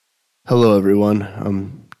Hello, everyone.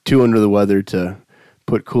 I'm too under the weather to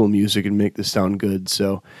put cool music and make this sound good.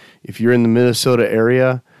 So if you're in the Minnesota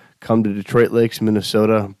area, come to Detroit Lakes,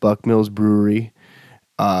 Minnesota, Buck Mills Brewery.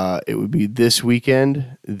 It would be this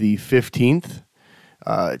weekend, the 15th.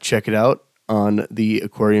 Check it out on the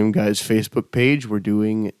Aquarium Guys Facebook page. We're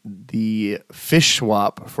doing the fish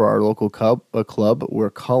swap for our local club. We're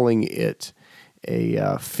calling it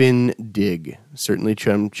a fin dig. Certainly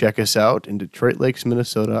check us out in Detroit Lakes,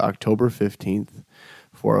 Minnesota, October 15th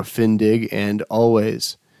for a fin dig. And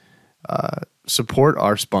always support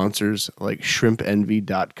our sponsors like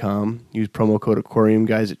shrimpenvy.com. Use promo code Aquarium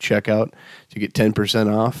Guys at checkout to get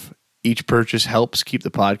 10% off. Each purchase helps keep the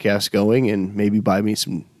podcast going and maybe buy me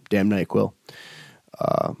some damn NyQuil.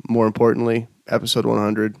 More importantly, episode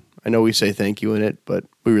 100. I know we say thank you in it, but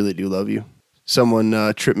we really do love you.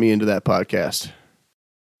 Someone tripped me into that podcast.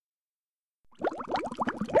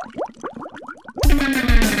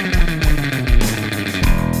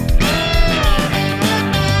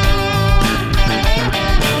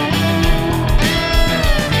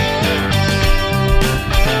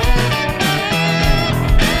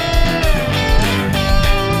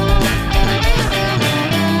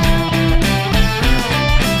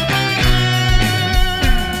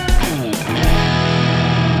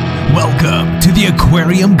 Welcome to the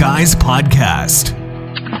Aquarium Guys podcast.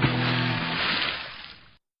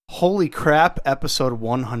 Holy crap, episode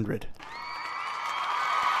 100.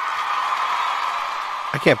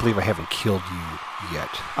 I can't believe I haven't killed you yet.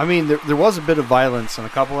 I mean, there was a bit of violence in a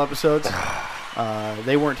couple episodes.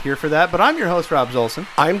 They weren't here for that, but I'm your host, Rob Zolson.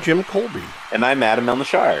 I'm Jim Colby. And I'm Adam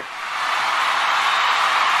Elnashar.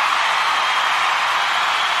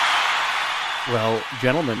 Well,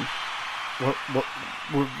 gentlemen,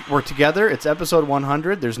 we're together. It's episode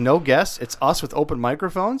 100. There's no guests. It's us with open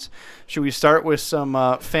microphones. Should we start with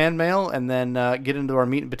some fan mail and then get into our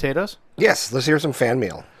meat and potatoes? Yes, let's hear some fan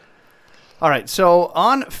mail. All right, so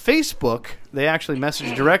on Facebook, they actually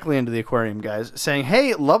messaged directly into the Aquarium Guys saying,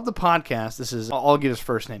 hey, love the podcast. This is, I'll give his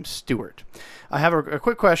first name, Stuart. I have a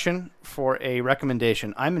quick question for a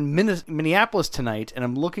recommendation. I'm in Minneapolis tonight, and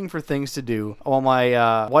I'm looking for things to do while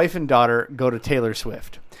my wife and daughter go to Taylor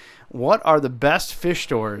Swift. What are the best fish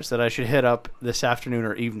stores that I should hit up this afternoon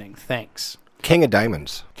or evening? Thanks. King of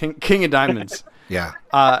Diamonds. King of Diamonds. Yeah.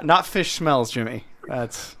 Not Fish Smells, Jimmy.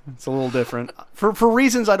 It's a little different. For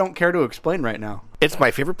reasons I don't care to explain right now. It's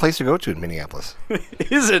my favorite place to go to in Minneapolis.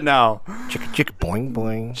 Is it now? Chicka chicka boing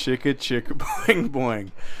boing. Chicka chicka boing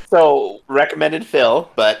boing. So, recommended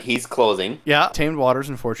Phil, but he's closing. Yeah, Tamed Waters,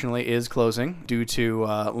 unfortunately, is closing due to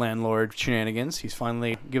landlord shenanigans. He's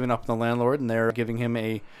finally given up on the landlord, and they're giving him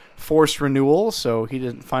a forced renewal, so he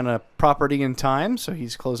didn't find a property in time, so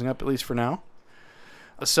he's closing up, at least for now.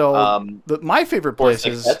 So my favorite place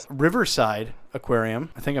is Riverside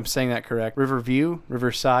Aquarium. I think I'm saying that correct. Riverview,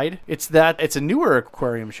 Riverside. It's a newer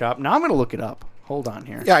aquarium shop. Now I'm going to look it up. Hold on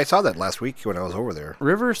here. Yeah, I saw that last week when I was over there.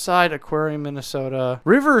 Riverside Aquarium, Minnesota.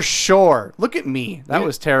 River Shore. Look at me. That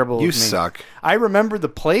was terrible. You of me. suck. I remember the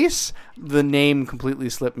place. The name completely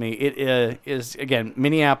slipped me. It is, again,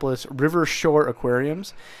 Minneapolis River Shore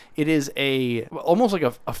Aquariums. It is almost like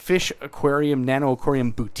a fish aquarium, nano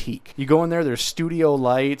aquarium boutique. You go in there, there's studio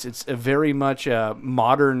lights. It's a very much a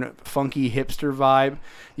modern, funky hipster vibe.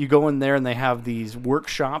 You go in there and they have these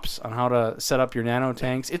workshops on how to set up your nano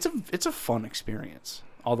tanks. It's a fun experience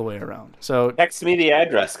all the way around. So text me the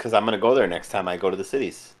address because I'm going to go there next time I go to the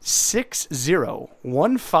cities.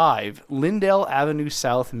 6015 Lindale Avenue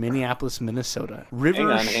South, Minneapolis, Minnesota.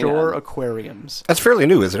 River Shore Aquariums. That's fairly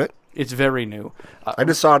new, isn't it? It's very new. I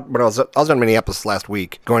just saw it when I was in Minneapolis last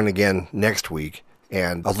week, going again next week,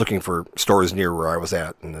 and I was looking for stores near where I was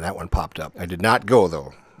at, and that one popped up. I did not go,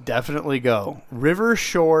 though. Definitely go.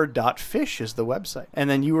 Rivershore.fish is the website. And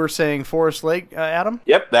then you were saying Forest Lake, Adam?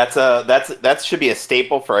 Yep, that should be a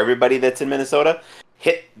staple for everybody that's in Minnesota.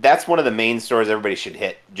 That's one of the main stores everybody should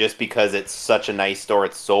hit, just because it's such a nice store.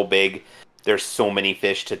 It's so big. There's so many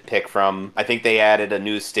fish to pick from. I think they added a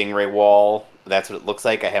new stingray wall. That's what it looks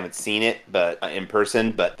like. I haven't seen it, but in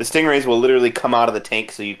person. But the stingrays will literally come out of the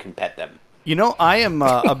tank so you can pet them. You know, I am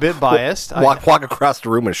a bit biased. Walk across the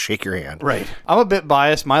room and shake your hand. Right. I'm a bit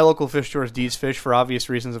biased. My local fish store is Dee's Fish for obvious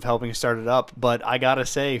reasons of helping start it up. But I got to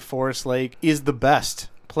say, Forest Lake is the best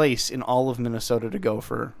place in all of Minnesota to go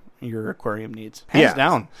for your aquarium needs. Hands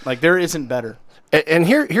down. Like, there isn't better. And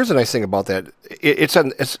here's the nice thing about that. It's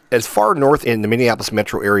as far north in the Minneapolis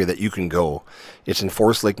metro area that you can go. It's in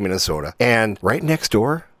Forest Lake, Minnesota. And right next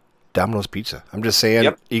door, Domino's Pizza. I'm just saying,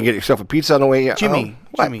 You can get yourself a pizza on the way. Jimmy,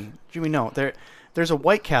 no. There's a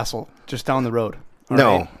White Castle just down the road. all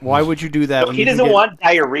No. right? Why would you do that? when He you can doesn't get- want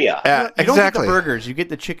diarrhea. You don't get the Exactly. burgers. You get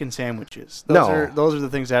the chicken sandwiches. No. Those are the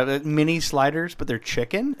things that have mini sliders, but they're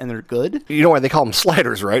chicken and they're good You know why they call them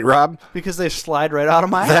sliders, right, Rob? because they slide right out of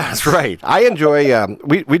my That's ass. right. I enjoy.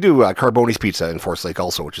 We do Carboni's Pizza in Forest Lake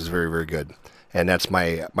also, which is very, very good. And that's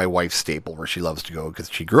my wife's staple where she loves to go because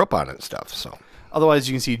she grew up on it and stuff. So Otherwise,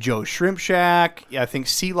 you can see Joe's Shrimp Shack. Yeah, I think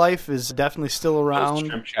Sea Life is definitely still around.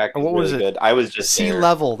 Shrimp Shack Or is what was really it? good. I was just Sea there.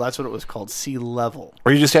 Level. That's what it was called. Sea Level.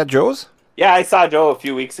 Are you just at Joe's? Yeah, I saw Joe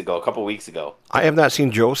a couple weeks ago. I have not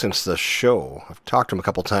seen Joe since the show. I've talked to him a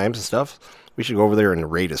couple times and stuff. We should go over there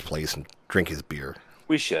and raid his place and drink his beer.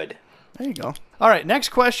 We should. There you go. All right, next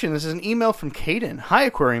question. This is an email from Caden. Hi,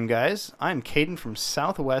 Aquarium guys. I'm Caden from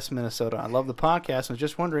Southwest Minnesota. I love the podcast and was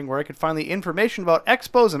just wondering where I could find the information about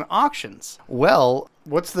expos and auctions. Well,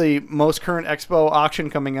 what's the most current expo auction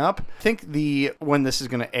coming up? I think when this is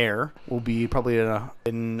going to air will be probably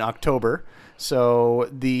in October. So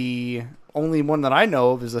the only one that I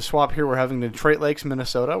know of is the swap here we're having in Detroit Lakes,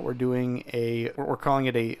 Minnesota. We're doing we're calling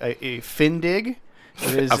it a fin dig.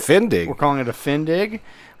 It is A fin dig? We're calling it a fin dig.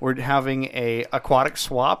 We're having a aquatic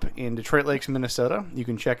swap in Detroit Lakes, Minnesota. You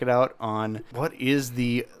can check it out on, what is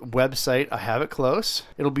the website? I have it close.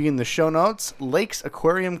 It'll be in the show notes,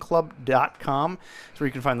 lakesaquariumclub.com. That's where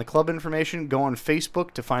you can find the club information. Go on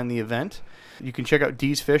Facebook to find the event. You can check out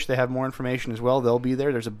D's Fish. They have more information as well. They'll be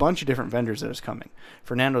there. There's a bunch of different vendors that is coming.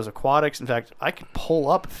 Fernando's Aquatics. In fact, I could pull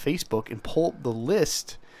up Facebook and pull the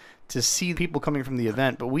list to see people coming from the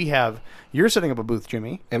event. But you're setting up a booth,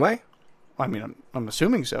 Jimmy. Am I? I mean, I'm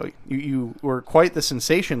assuming so. You were quite the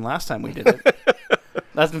sensation last time we did it.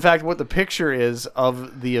 That's, in fact, what the picture is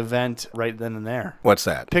of the event right then and there. What's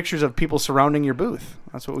that? Pictures of people surrounding your booth.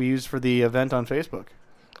 That's what we used for the event on Facebook.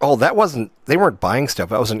 Oh, they weren't buying stuff.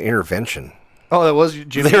 That was an intervention. Oh, that was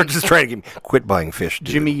Jimmy. They were just trying to quit buying fish, dude.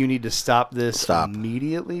 Jimmy, you need to stop this Stop.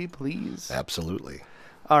 immediately, please. Absolutely.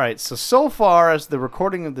 All right, so far as the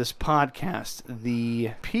recording of this podcast,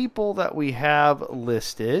 the people that we have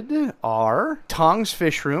listed are Tong's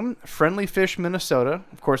Fish Room, Friendly Fish Minnesota,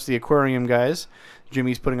 of course the aquarium guys.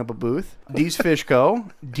 Jimmy's putting up a booth. D's Fish Co.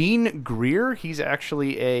 Dean Greer, he's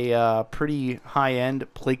actually a pretty high-end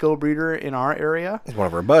Placo breeder in our area. He's one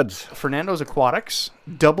of our buds. Fernando's Aquatics,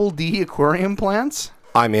 Double D Aquarium Plants.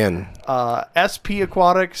 I'm in. SP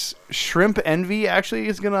Aquatics, Shrimp Envy actually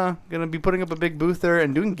is gonna be putting up a big booth there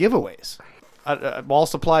and doing giveaways. While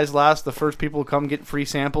supplies last, the first people to come get free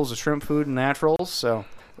samples of shrimp food and naturals. So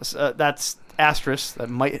that's asterisk that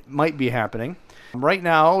might be happening. Right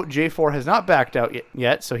now, J4 has not backed out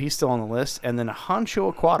yet, so he's still on the list. And then Honcho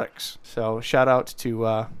Aquatics. So shout out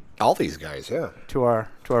to All these guys, yeah. to our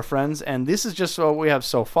friends. And this is just what we have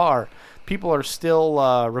so far. People are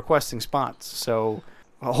still requesting spots. So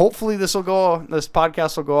hopefully this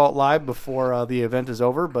podcast will go out live before the event is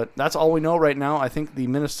over. But that's all we know right now. I think the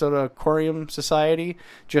Minnesota Aquarium Society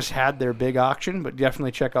just had their big auction, but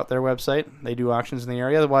definitely check out their website. They do auctions in the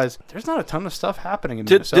area. Otherwise, there's not a ton of stuff happening in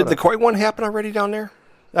Minnesota. Did the koi one happen already down there?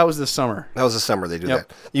 That was this summer. That was the summer they do Yep.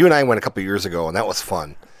 that. You and I went a couple of years ago, and that was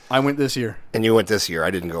fun. I went this year. And you went this year.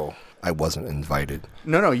 I didn't go. I wasn't invited.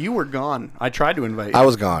 No, you were gone. I tried to invite you. I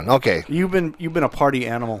was gone. Okay. You've been a party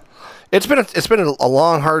animal. It's been a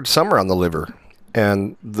long, hard summer on the liver,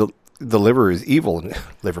 and the liver is evil, and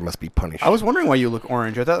liver must be punished. I was wondering why you look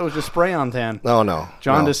orange. I thought it was just spray on tan. No.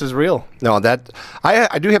 Jaundice is real. No, that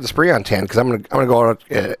I do have the spray on tan because I'm gonna go out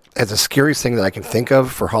as the scariest thing that I can think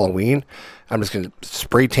of for Halloween. I'm just gonna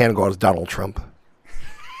spray tan and go out as Donald Trump,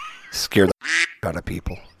 scare the out of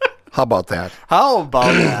people. How about that? How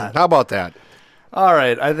about that? How about that? All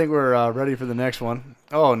right, I think we're ready for the next one.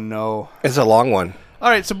 Oh, no. It's a long one. All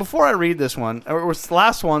right, so before I read this one, it was the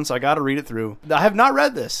last one, so I got to read it through. I have not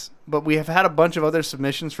read this, but we have had a bunch of other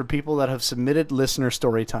submissions for people that have submitted listener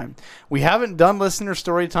story time. We haven't done listener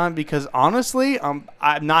story time because, honestly, I'm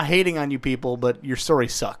not hating on you people, but your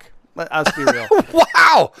stories suck. Let's be real.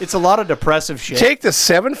 Wow! It's a lot of depressive shit. Take the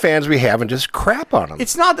 7 fans we have and just crap on them.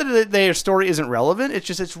 It's not that their story isn't relevant. It's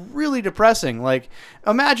just it's really depressing. Like,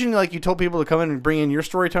 imagine like you told people to come in and bring in your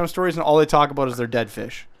storytime stories, and all they talk about is their dead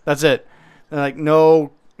fish. That's it. They're like,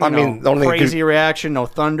 no, I mean, the only thing crazy reaction, no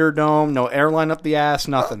Thunderdome, no airline up the ass,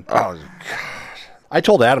 nothing. Oh, God. I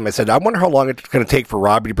told Adam, I said, I wonder how long it's going to take for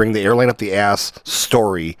Robbie to bring the airline up the ass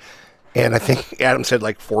story And I think Adam said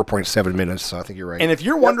like 4.7 minutes, so I think you're right. And if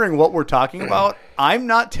you're wondering what we're talking about, I'm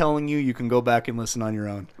not telling you. You can go back and listen on your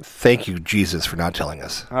own. Thank you, Jesus, for not telling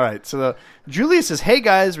us. All right. So Julia says, "Hey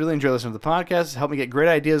guys, really enjoy listening to the podcast. It's helped me get great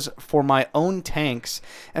ideas for my own tanks,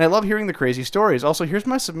 and I love hearing the crazy stories. Also, here's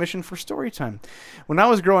my submission for story time. When I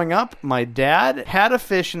was growing up, my dad had a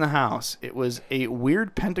fish in the house. It was a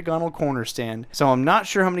weird pentagonal corner stand, so I'm not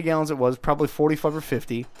sure how many gallons it was, probably 45 or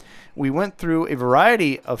 50. We went through a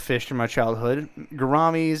variety of fish in my childhood: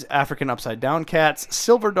 gouramis, African upside-down cats,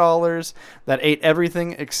 silver dollars that ate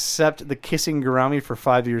everything except the kissing gourami for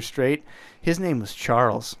 5 years straight. His name was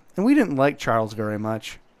Charles, and we didn't like Charles very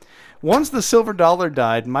much. Once the silver dollar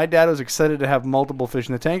died, my dad was excited to have multiple fish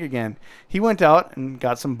in the tank again. He went out and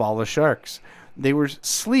got some bala sharks. They were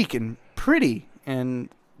sleek and pretty, and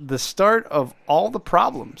the start of all the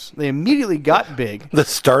problems. They immediately got big. The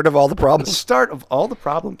start of all the The problems? start of all the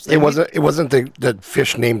problems. It wasn't the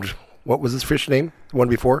fish named, what was this fish name? The one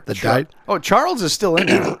before that died? Oh, Charles is still in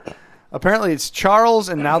there. Apparently it's Charles,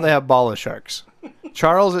 and now they have bala sharks.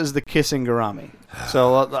 Charles is the kissing gourami.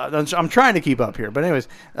 So I'm trying to keep up here. But anyways,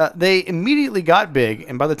 they immediately got big,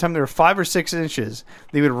 and by the time they were 5 or 6 inches,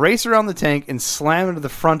 they would race around the tank and slam into the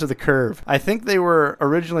front of the curve. I think they were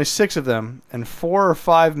originally 6 of them, and 4 or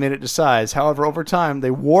 5 made it to size. However, over time,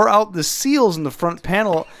 they wore out the seals in the front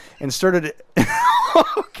panel and started...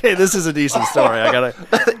 Okay, this is a decent story. I gotta...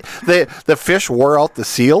 The fish wore out the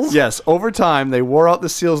seals? Yes, over time, they wore out the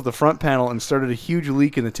seals of the front panel and started a huge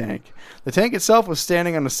leak in the tank. The tank itself was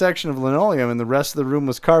standing on a section of linoleum, and the rest of the room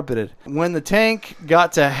was carpeted. When the tank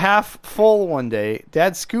got to half full one day,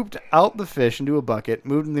 Dad scooped out the fish into a bucket,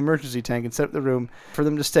 moved in the emergency tank, and set up the room for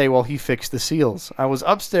them to stay while he fixed the seals. I was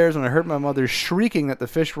upstairs when I heard my mother shrieking that the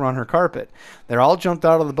fish were on her carpet. They all jumped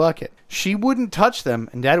out of the bucket. She wouldn't touch them,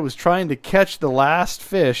 and Dad was trying to catch the last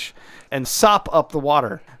fish and sop up the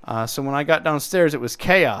water. So when I got downstairs, it was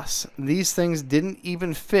chaos. These things didn't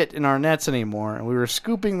even fit in our nets anymore, and we were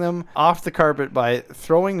scooping them off the carpet by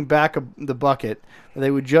throwing back the bucket that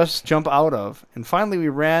they would just jump out of. And finally, we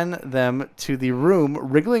ran them to the room,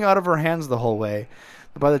 wriggling out of our hands the whole way.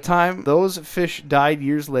 But by the time those fish died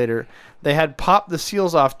years later, they had popped the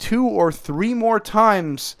seals off 2 or 3 more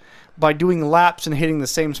times by doing laps and hitting the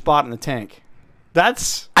same spot in the tank.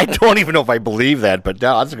 I don't even know if I believe that, but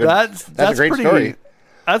no, that's a great story.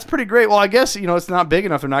 That's pretty great. Well, I guess, it's not big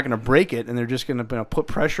enough. They're not going to break it, and they're just going to put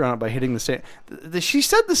pressure on it by hitting the same. She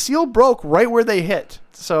said the seal broke right where they hit.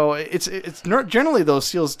 So it's generally those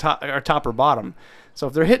seals are top or bottom. So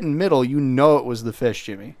if they're hitting middle, it was the fish,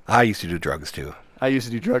 Jimmy. I used to do drugs too.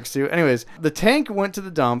 Anyways, the tank went to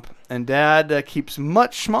the dump, and Dad keeps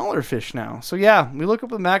much smaller fish now. So yeah, we look up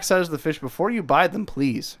the max size of the fish before you buy them,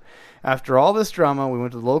 please. After all this drama, we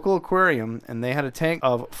went to the local aquarium, and they had a tank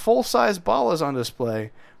of full-size balas on display,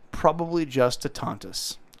 probably just to taunt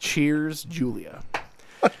us. Cheers, Julia.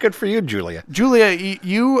 Good for you, Julia. Julia,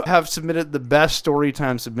 you have submitted the best story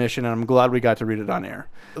time submission, and I'm glad we got to read it on air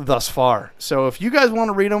thus far. So if you guys want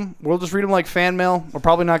to read them, we'll just read them like fan mail. We're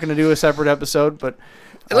probably not going to do a separate episode, but...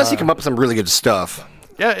 Unless you come up with some really good stuff.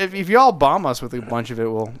 Yeah, if y'all bomb us with a bunch of it,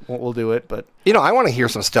 we'll do it, but... I want to hear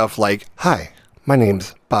some stuff like, "Hi, my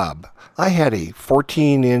name's Bob. I had a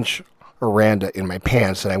 14-inch Oranda in my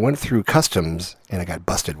pants, and I went through customs, and I got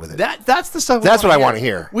busted with it." That's the stuff. That's what I want to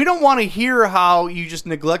hear. We don't want to hear how you just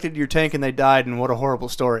neglected your tank and they died, and what a horrible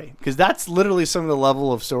story. Because that's literally some of the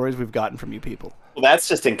level of stories we've gotten from you people. Well, that's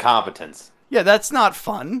just incompetence. Yeah, that's not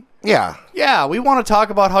fun. Yeah. Yeah, we want to talk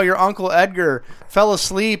about how your Uncle Edgar fell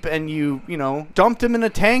asleep and you dumped him in a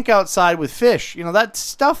tank outside with fish. That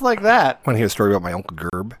stuff like that. Want to hear a story about my Uncle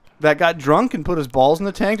Gerb? That got drunk and put his balls in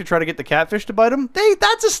the tank to try to get the catfish to bite him?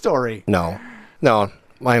 That's a story. No,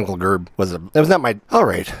 my Uncle Gerb that was not my... All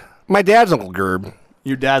right. My dad's Uncle Gerb.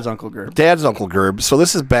 Your dad's Uncle Gerb. Dad's Uncle Gerb. So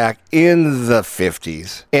this is back in the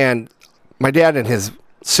 50s. And my dad and his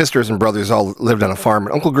sisters and brothers all lived on a farm.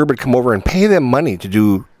 And Uncle Gerb would come over and pay them money to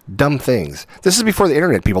do dumb things. This is before the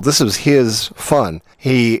internet, people. This was his fun.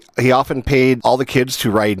 He often paid all the kids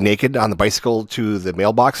to ride naked on the bicycle to the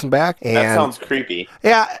mailbox and back. And that sounds creepy.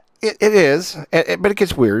 Yeah, it is. But it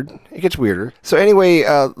gets weird. It gets weirder. So anyway,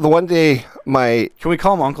 the one day Can we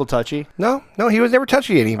call him Uncle Touchy? No, he was never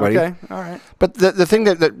touching anybody. Okay, all right. But the thing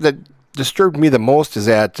that disturbed me the most is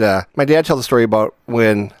that my dad tells a story about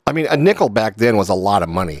when, a nickel back then was a lot of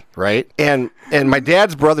money, right? And my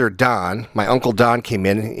dad's brother Don, my Uncle Don, came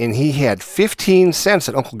in, and he had 15 cents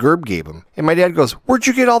that Uncle Gerb gave him. And my dad goes, "Where'd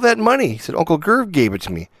you get all that money?" He said, "Uncle Gerb gave it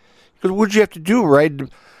to me." He goes, "What'd you have to do, ride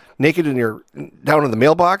naked down in the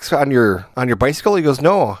mailbox on your bicycle?" He goes,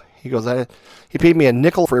 "No." He goes, "He paid me a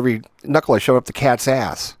nickel for every knuckle I shoved up the cat's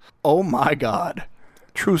ass." Oh my God.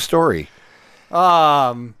 true story.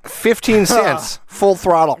 15 cents, full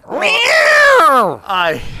throttle.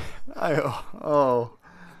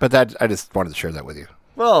 But that I just wanted to share that with you.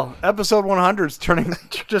 Well, episode 100 is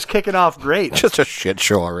just kicking off great. Just a shit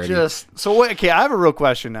show already. Okay, I have a real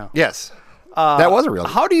question now. Yes. That was a real.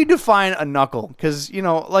 How do you define a knuckle? Because, you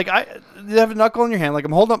have a knuckle in your hand. Like,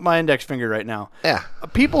 I'm holding up my index finger right now. Yeah.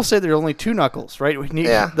 People say there are only two knuckles, right?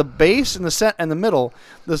 The base and the middle.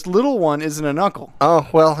 This little one isn't a knuckle. Oh,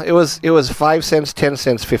 well, it was 5 cents, 10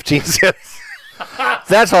 cents, 15 cents.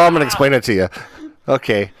 That's how I'm going to explain it to you.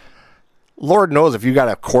 Okay. Lord knows if you got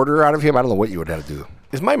a quarter out of him, I don't know what you would have to do.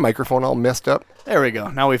 Is my microphone all messed up? There we go.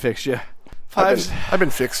 Now we fixed you. I've been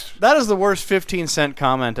fixed. That is the worst 15-cent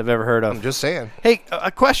comment I've ever heard of. I'm just saying. Hey,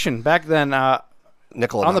 a question. Back then,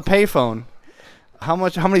 nickel on the payphone, how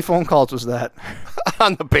many phone calls was that?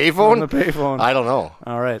 On the payphone? On the payphone. I don't know.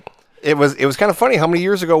 All right. It was kind of funny. How many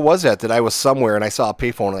years ago was that I was somewhere and I saw a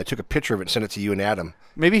payphone and I took a picture of it and sent it to you and Adam?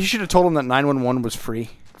 Maybe you should have told him that 911 was free.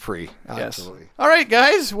 Free. Yes. Absolutely. All right,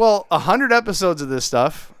 guys. Well, 100 episodes of this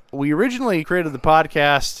stuff. We originally created the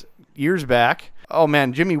podcast years back. Oh,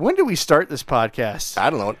 man, Jimmy, when did we start this podcast? I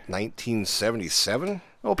don't know, 1977?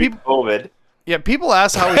 Well, COVID. Yeah, people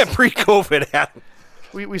ask how we... Pre-COVID happened.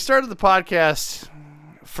 We started the podcast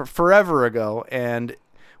forever ago, and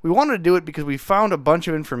we wanted to do it because we found a bunch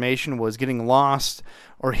of information was getting lost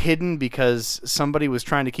or hidden because somebody was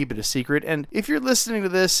trying to keep it a secret. And if you're listening to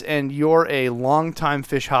this and you're a longtime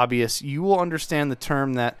fish hobbyist, you will understand the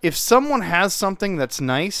term that if someone has something that's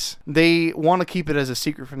nice, they want to keep it as a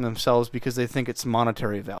secret from themselves because they think it's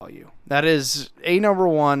monetary value. That is number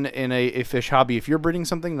one in a fish hobby. If you're breeding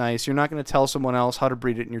something nice, you're not going to tell someone else how to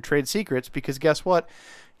breed it in your trade secrets because guess what?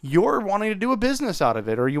 You're wanting to do a business out of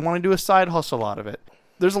it or you want to do a side hustle out of it.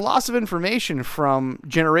 There's a loss of information from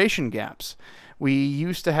generation gaps. We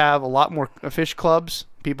used to have a lot more fish clubs.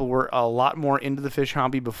 People were a lot more into the fish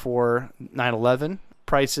hobby before 9/11.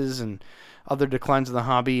 Prices and other declines in the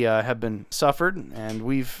hobby have been suffered, and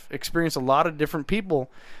we've experienced a lot of different people,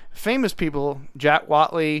 famous people, Jack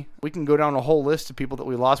Watley. We can go down a whole list of people that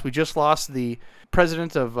we lost. We just lost the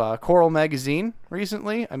president of Coral Magazine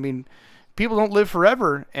recently. I mean, people don't live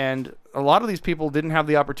forever, and a lot of these people didn't have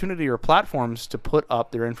the opportunity or platforms to put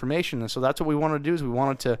up their information. And so that's what we wanted to do is we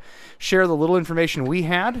wanted to share the little information we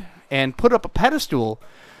had and put up a pedestal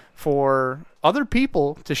for other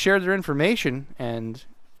people to share their information and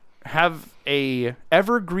have a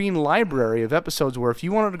evergreen library of episodes where if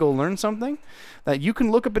you wanted to go learn something, that you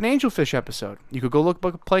can look up an angelfish episode. You could go look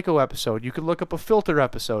up a Pleco episode. You could look up a filter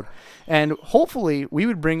episode. And hopefully we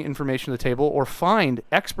would bring information to the table or find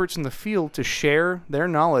experts in the field to share their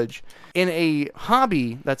knowledge in a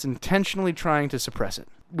hobby that's intentionally trying to suppress it.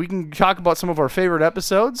 We can talk about some of our favorite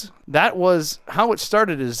episodes. That was how it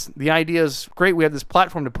started. Is the idea is great. We had this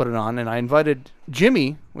platform to put it on, and I invited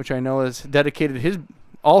Jimmy, which I know has dedicated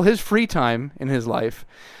all his free time in his life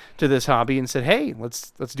to this hobby, and said, hey,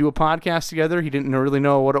 let's do a podcast together. He didn't really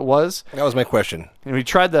know what it was. That was my question. And we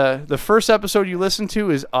tried the first episode you listened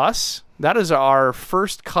to is us. That is our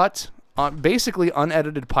first cut, basically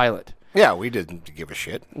unedited pilot. Yeah, we didn't give a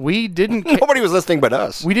shit. We didn't. Nobody was listening but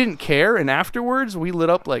us. We didn't care, and afterwards we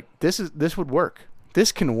lit up like this would work.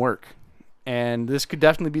 This can work, and this could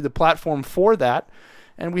definitely be the platform for that.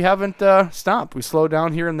 And we haven't stopped. We slowed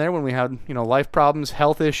down here and there when we had life problems,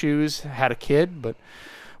 health issues, had a kid, but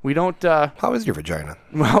we don't. How is your vagina?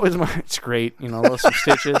 Well, it's great. Some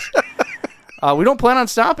stitches. We don't plan on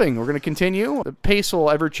stopping. We're going to continue. The pace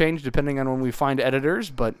will ever change depending on when we find editors,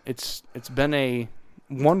 but it's been a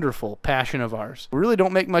wonderful passion of ours. We really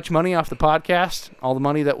don't make much money off the podcast. All the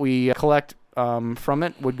money that we collect from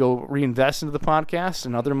it would go reinvest into the podcast,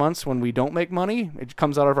 and other months when we don't make money, it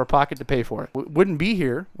comes out of our pocket to pay for it. We wouldn't be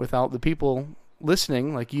here without the people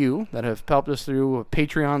listening like you that have helped us through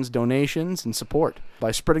Patreon's donations and support.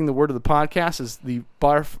 By spreading the word of the podcast is the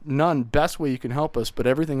bar none best way you can help us, but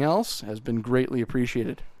everything else has been greatly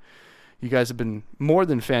appreciated. You guys have been more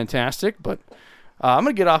than fantastic, but I'm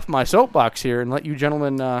going to get off my soapbox here and let you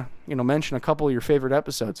gentlemen, mention a couple of your favorite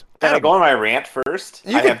episodes. Can I go on my rant first?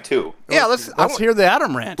 I have two. Yeah, let's hear the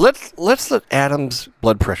Adam rant. Let's let Adam's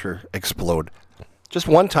blood pressure explode. Just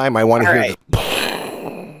one time, I want to hear this.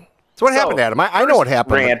 So what happened, Adam? I know what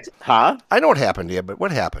happened. Rant, huh? I know what happened to you, but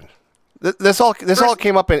what happened? This all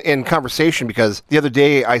came up in conversation because the other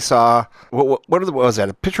day I saw what was that?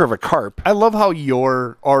 A picture of a carp. I love how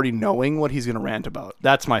you're already knowing what he's going to rant about.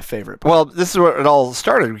 That's my favorite part. Well, this is where it all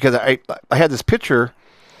started because I had this picture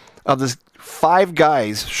of this 5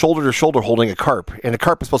 guys shoulder to shoulder holding a carp, and a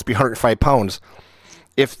carp is supposed to be 105 pounds.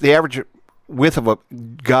 If the average width of a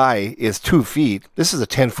guy is 2 feet, this is a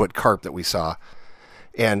 10-foot carp that we saw.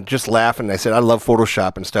 and just laughing. I said, I love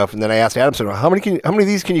Photoshop and stuff. And then I asked Adam, said, how many of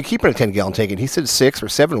these can you keep in a 10-gallon tank? And he said 6 or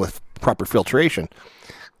 7 with proper filtration.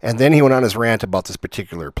 And then he went on his rant about this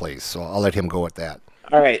particular place. So I'll let him go at that.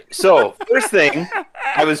 All right. So first thing,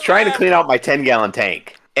 I was trying to clean out my 10-gallon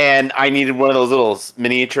tank, and I needed one of those little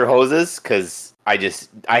miniature hoses because I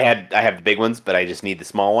have the big ones, but I just need the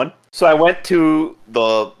small one. So I went to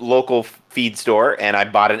the local feed store and I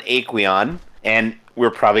bought an Aqueon, and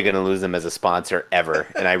we're probably going to lose them as a sponsor ever,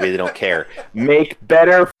 and I really don't care. Make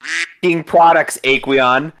better f***ing products,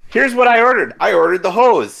 Aqueon. Here's what I ordered. I ordered the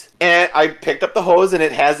hose, and I picked up the hose, and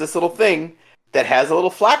it has this little thing that has a little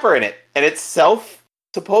flapper in it, and it's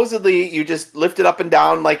supposedly you just lift it up and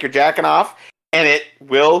down like you're jacking off, and it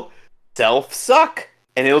will self-suck,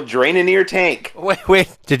 and it'll drain into your tank.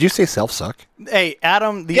 Wait. Did you say self-suck? Hey,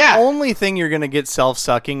 Adam, the only thing you're going to get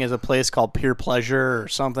self-sucking is a place called Pure Pleasure or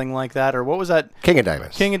something like that. Or what was that? King of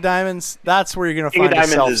Diamonds. King of Diamonds. That's where you're going to King find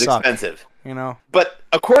of a Diamonds is self-suck. expensive. You know? But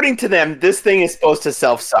according to them, this thing is supposed to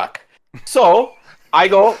self-suck. So I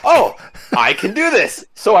go, I can do this.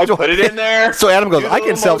 So I put it in there. So Adam goes, do the I can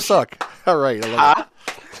little self-suck. All right. I love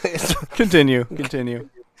it. Continue.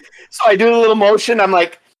 So I do the little motion. I'm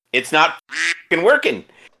like, it's not f***ing working.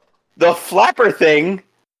 The flapper thing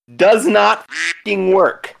does not f***ing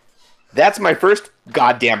work. That's my first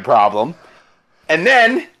goddamn problem. And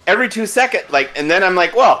then every 2 seconds, and then I'm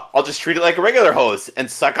like, well, I'll just treat it like a regular hose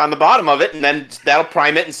and suck on the bottom of it, and then that'll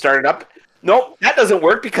prime it and start it up. Nope, that doesn't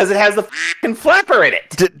work because it has the f***ing flapper in it.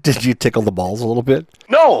 Did you tickle the balls a little bit?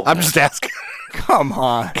 No. I'm just asking. Come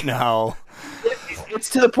on, no. It's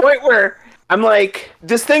to the point where I'm like,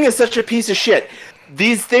 this thing is such a piece of shit.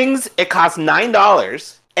 These things, it costs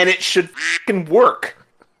 $9, and it should f***ing work.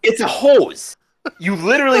 It's a hose. You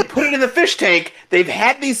literally put it in the fish tank. They've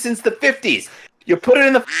had these since the 50s. You put it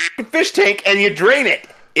in the f***ing fish tank, and you drain it.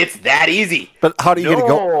 It's that easy. But how do you get it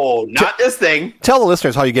going? No, not this thing. Tell the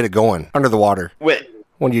listeners how you get it going under the water.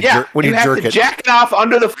 When you you jerk have to it. jack it off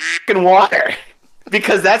under the f***ing water.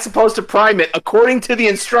 Because that's supposed to prime it according to the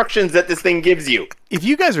instructions that this thing gives you. If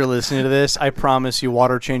you guys are listening to this, I promise you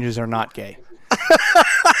water changes are not gay.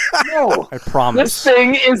 No. I promise. This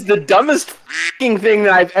thing is the dumbest f***ing thing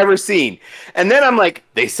that I've ever seen. And then I'm like,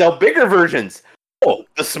 they sell bigger versions. Oh,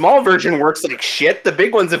 the small version works like shit. The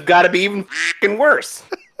big ones have got to be even f***ing worse.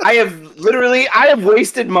 I have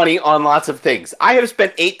wasted money on lots of things. I have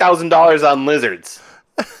spent $8,000 on lizards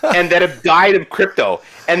and that have died of crypto.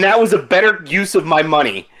 And that was a better use of my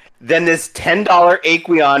money than this $10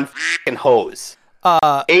 Aqueon f***ing hose.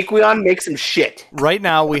 Aqueon makes some shit. Right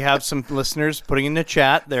now, we have some listeners putting in the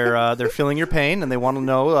chat. They're feeling your pain, and they want to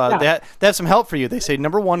know they have some help for you. They say,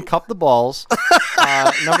 number 1, cup the balls.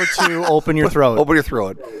 Number 2, open your throat. Open your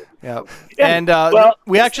throat. Yeah. And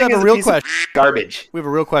we this actually thing have is a real piece of question. Garbage. We have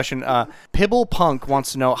a real question. Pibble Punk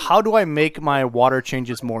wants to know, how do I make my water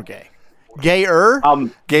changes more gay? Gayer?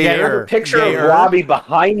 Gayer. Picture of Robbie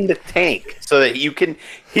behind the tank so that you can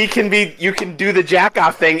do the jack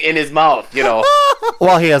off thing in his mouth, you know.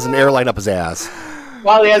 While he has an airline up his ass.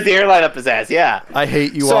 While he has the airline up his ass, yeah. I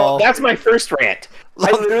hate you so all. That's my first rant.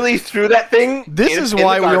 I literally threw that thing. This is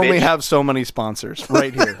why we only have so many sponsors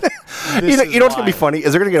right here. You know what's going to be funny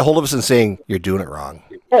is they're going to get a hold of us and saying, you're doing it wrong.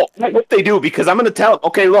 Oh, I hope they do, because I'm going to tell them,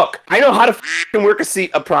 okay, look, I know how to f***ing work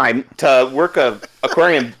a prime, to work a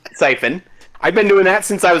aquarium siphon. I've been doing that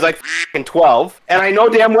since I was like f***ing 12, and I know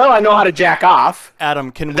damn well I know how to jack off.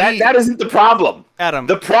 Adam, can we... That isn't the problem. Adam.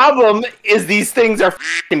 The problem is these things are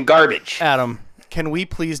f***ing garbage. Adam, can we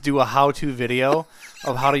please do a how-to video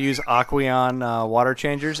of how to use Aqueon water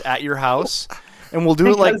changers at your house? And we'll do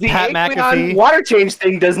it like Pat McAfee. Water change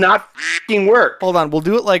thing does not f***ing work. Hold on, we'll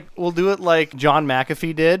do it like John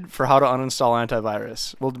McAfee did for how to uninstall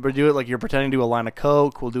antivirus. We'll do it like you're pretending to do a line of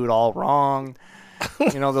coke. We'll do it all wrong.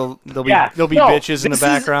 You know, there'll be bitches in the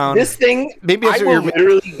background. This thing, I will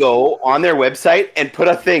literally go on their website and put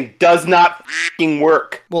a thing does not f***ing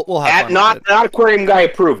work. We'll have fun not aquarium guy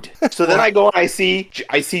approved. So then I go and I see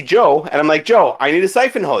Joe, and I'm like, Joe, I need a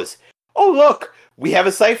siphon hose. Oh look, we have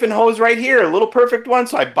a siphon hose right here, a little perfect one.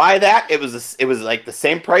 So I buy that. It was like the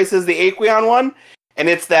same price as the Aqueon one. And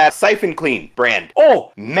it's that Siphon Clean brand.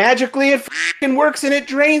 Oh, magically it f***ing works and it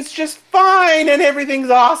drains just fine and everything's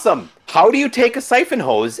awesome. How do you take a siphon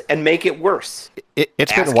hose and make it worse?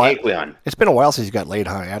 It's been a while. Aqueon. It's been a while since you got laid,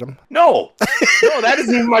 huh, Adam? No, that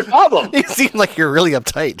isn't even my problem. You seem like you're really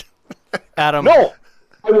uptight. Adam. No,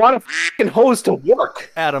 I want a f***ing hose to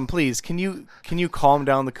work. Adam, please, can you calm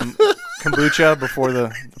down the kombucha before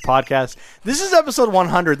the podcast. This is episode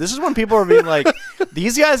 100. This is when people are being like,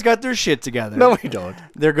 these guys got their shit together. No, we don't.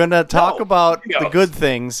 They're going to talk about No. the good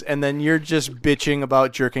things, and then you're just bitching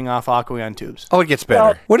about jerking off Aqueon tubes. Oh, it gets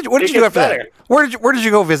better. Well, what did you do it after gets that? better. Where did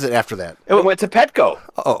you go visit after that? I went to Petco.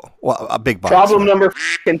 Oh, well, a big box. Problem number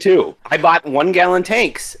 2. I bought 1 gallon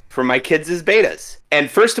tanks for my kids' betas. And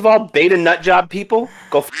first of all, beta nut job people,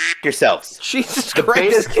 go yourselves. Jesus The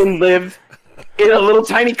Christ. betas can live in a little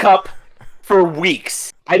tiny cup for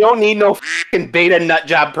weeks. I don't need no beta nut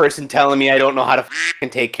job person telling me I don't know how to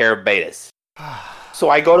take care of betas. So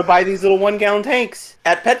I go to buy these little 1 gallon tanks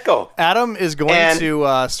at Petco. Adam is going And-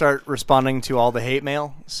 to start responding to all the hate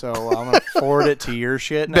mail, so I'm going to forward it to your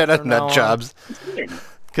shit. Beta nut jobs.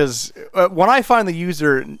 Because when I find the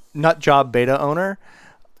user nut job beta owner,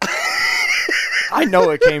 I know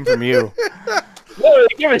it came from you.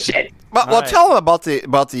 Don't give a shit. Well, All right. tell them about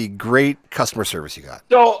the great customer service you got.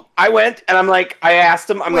 So I went and I asked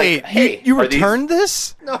him, Wait, like, hey, you are these- returned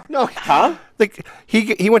this? No. Huh? Like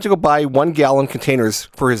he went to go buy 1 gallon containers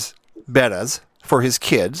for his betas for his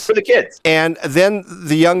kids. For the kids. And then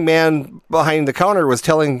the young man behind the counter was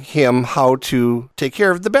telling him how to take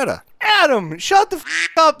care of the beta. Adam, shut the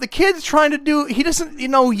up. The kid's trying to do. He doesn't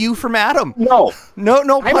know you from Adam. No. No I'm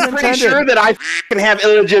pun pretty intended. sure that I can have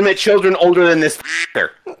illegitimate children older than this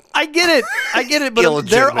I get it. But Illegitimate.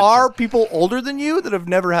 there are people older than you that have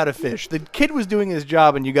never had a fish. The kid was doing his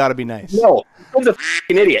job, and you got to be nice. No, he's a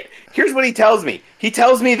idiot. Here's what he tells me. He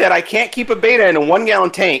tells me that I can't keep a beta in a 1 gallon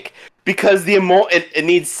tank because it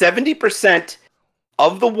needs 70%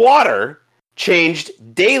 of the water changed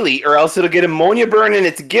daily, or else it'll get ammonia burn in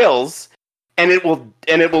its gills, and it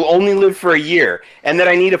will only live for a year. And that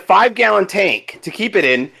I need a 5 gallon tank to keep it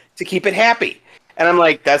in to keep it happy. And I'm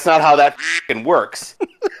like, that's not how that works.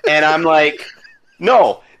 And I'm like,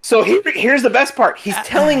 no. So here's the best part. He's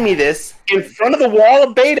telling me this in front of the wall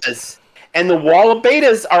of betas. And the wall of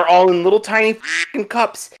betas are all in little tiny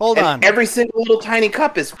cups. Hold and on. Every single little tiny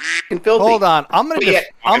cup is filthy. Hold on. I'm gonna But yet,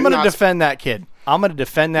 I'm not- defend that kid. I'm gonna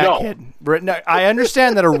defend that No. kid. No, I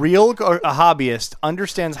understand that a hobbyist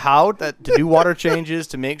understands how to do water changes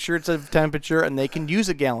to make sure it's a temperature, and they can use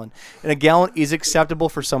a gallon. And a gallon is acceptable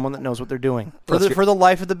for someone that knows what they're doing for the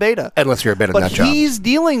life of the beta. Unless you're a beta But nut job. he's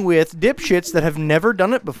dealing with dipshits that have never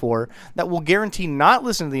done it before that will guarantee not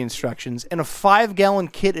listen to the instructions, and a 5 gallon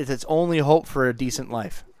kit is its only hope for a decent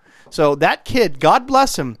life. So that kid, God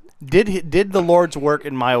bless him, did the Lord's work,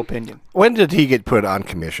 in my opinion. When did he get put on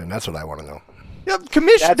commission? That's what I want to know. Yep,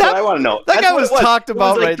 commission. That's what I want to know. That That's guy what was it talked It was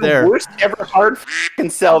about like right the there. Worst ever hard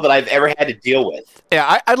sell that I've ever had to deal with.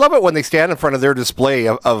 Yeah, I love it when they stand in front of their display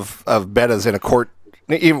of betas in a quart,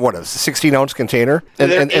 even a 16-ounce container,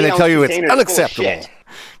 and They're they tell you it's 8-ounce containers full of unacceptable.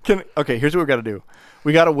 shit. Okay, here's what we got to do.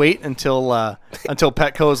 We got to wait until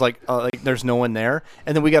Petco is like there's no one there,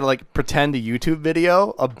 and then we got to pretend a YouTube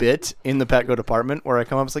video a bit in the Petco department where I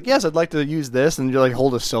come up, it's like, yes, I'd like to use this, and you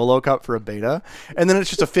hold a solo cup for a beta, and then it's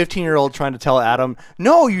just a 15-year-old trying to tell Adam,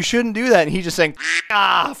 no, you shouldn't do that, and he's just saying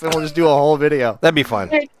off, and we'll just do a whole video. That'd be fun.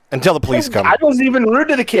 Until the police come. I wasn't even rude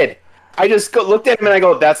to the kid. I just looked at him and I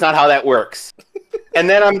go, that's not how that works. And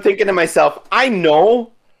then I'm thinking to myself, I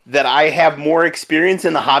know that I have more experience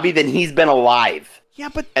in the hobby than he's been alive. Yeah,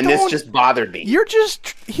 but And this just bothered me.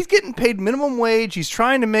 he's getting paid minimum wage. He's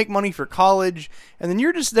trying to make money for college, and then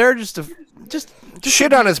you're just there just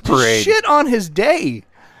Shit on his parade. shit on his day.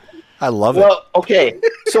 I love it. Well, okay.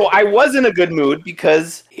 So I was in a good mood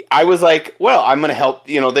because I was like, well, I'm going to help.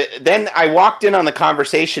 Then I walked in on the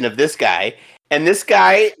conversation of this guy. And this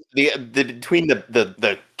guy, between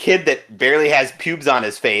the kid that barely has pubes on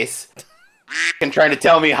his face and trying to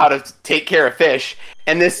tell me how to take care of fish,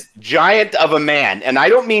 and this giant of a man, and I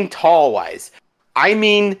don't mean tall-wise, I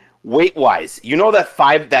mean weight-wise. You know that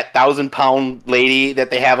 1,000-pound lady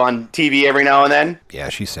that they have on TV every now and then? Yeah,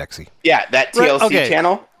 she's sexy. Yeah, that TLC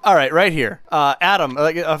channel. All right here. Adam,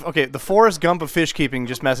 okay, the Forrest Gump of fish keeping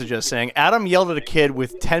just messaged us saying, Adam yelled at a kid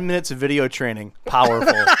with 10 minutes of video training.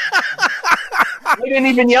 Powerful. I didn't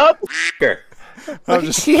even yell at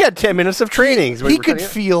the He had 10 minutes of training. he could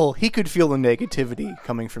feel the negativity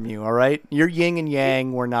coming from you, all right? You're yin and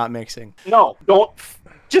yang, we're not mixing. No, don't.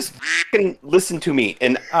 Just fucking listen to me.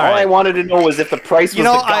 And all right. I wanted to know was if the price was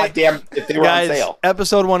if they were guys, on sale.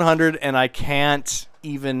 Episode 100, and I can't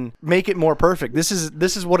even make it more perfect. This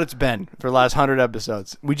is what it's been for the last 100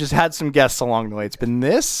 episodes. We just had some guests along the way. It's been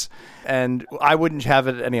this, and I wouldn't have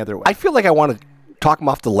it any other way. I feel like I want to talk him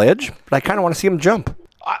off the ledge, but I kind of want to see him jump.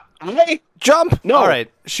 Jump. No. All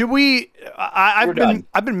right. Should we? I've We're been done.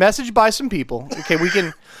 I've been messaged by some people. Okay, we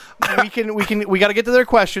got to get to their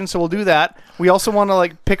questions, so we'll do that. We also want to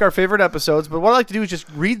like pick our favorite episodes, but what I like to do is just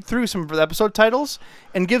read through some of the episode titles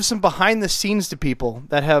and give some behind the scenes to people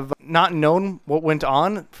that have not known what went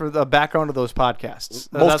on for the background of those podcasts.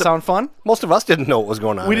 Does that sound fun? Most of us didn't know what was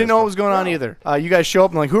going on. We didn't know what was going on either. You guys show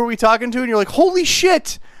up and like, who are we talking to? And you're like, holy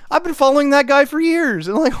shit! I've been following that guy for years.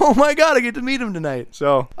 And like, oh my God, I get to meet him tonight.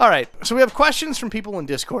 So, all right. So we have questions from people in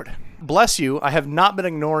Discord. Bless you. I have not been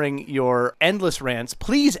ignoring your endless rants.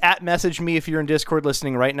 Please @message me if you're in Discord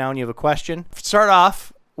listening right now and you have a question. Start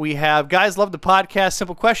off. We have, guys, love the podcast.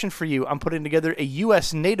 Simple question for you. I'm putting together a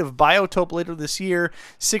U.S. native biotope later this year.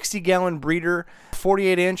 60-gallon breeder,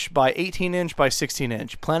 48-inch by 18-inch by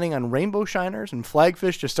 16-inch. Planning on rainbow shiners and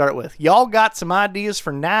flagfish to start with. Y'all got some ideas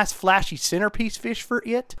for nice, flashy centerpiece fish for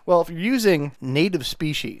it? Well, if you're using native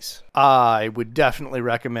species, I would definitely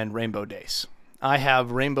recommend rainbow dace. I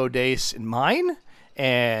have rainbow dace in mine,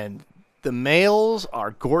 and the males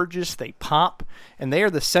are gorgeous. They pop, and they are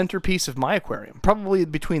the centerpiece of my aquarium. Probably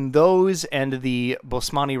between those and the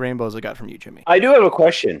Bosmani rainbows I got from you, Jimmy. I do have a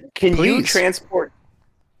question. Can you Please. transport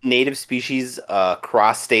native species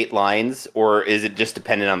across state lines, or is it just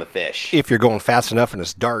dependent on the fish? If you're going fast enough and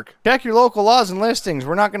it's dark. Check your local laws and listings.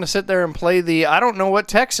 We're not going to sit there and play the I don't know what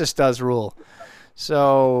Texas does rule.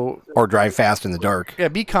 So, Or drive fast in the dark. yeah,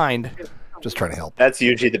 be kind. Just trying to help. That's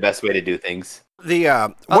usually the best way to do things. The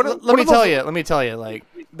Let me tell you, like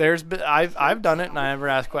I've done it and I never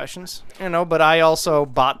asked questions, but I also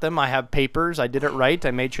bought them. I have papers. I did it right.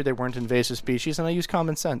 I made sure they weren't invasive species, and I use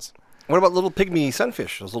common sense. What about little pygmy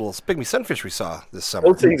sunfish? Those little pygmy sunfish we saw this summer.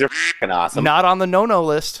 Those things are f***ing awesome. Not on the no-no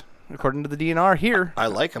list, according to the DNR here. I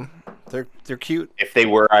like them. They're cute. If they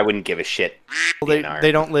were, I wouldn't give a shit.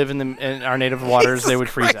 They don't live in our native waters. They would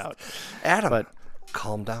freeze out. Adam, But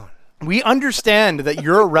calm down. we understand that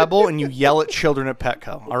you're a rebel and you yell at children at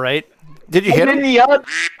Petco. All right. Did you I hit didn't him? yell at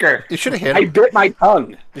f***er. You should have hit I him. bit my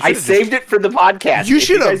tongue. I just- saved it for the podcast. You If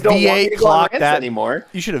should have guys don't want me V8 to go on clocked rants that anymore.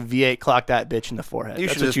 You should have V8 clocked that bitch in the forehead.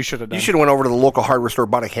 That's what you should have done. You should have went over to the local hardware store,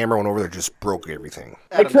 bought a hammer, went over there, just broke everything.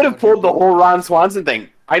 I could have pulled the whole Ron Swanson thing.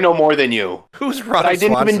 I know more than you. Who's Ron But I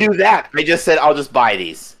didn't even do that. I just said I'll just buy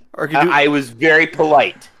these. Or you could do- I was very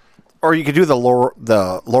polite. Or you could do the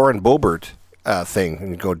Lauren Boebert thing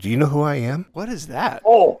and go, do you know who I am? What is that?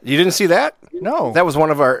 Oh, You didn't see that? No. That was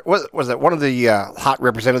one of our was that one of the hot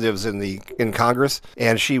representatives in Congress,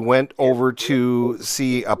 and she went over to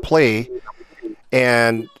see a play,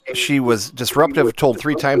 and she was disruptive, told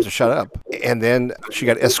 3 times to shut up, and then she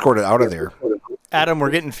got escorted out of there. Adam, we're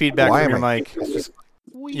getting feedback Why from am your I- mic. It's just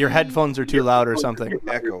Your headphones are too loud or something.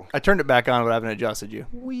 echo. I turned it back on, but I haven't adjusted you.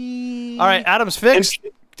 All right, Adam's fixed.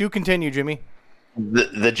 Do continue, Jimmy.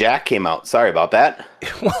 the jack came out. Sorry about that.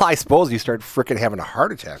 Well, I suppose you start freaking having a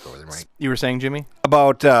heart attack over there, Mike. You were saying, Jimmy?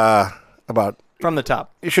 About From the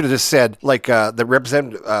top. you should have just said like the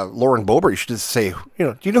representative Lauren Boebert. You should just say,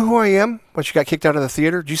 do you know who I am? When she got kicked out of the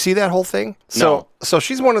theater, did you see that whole thing? No. So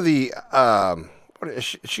she's one of the. What is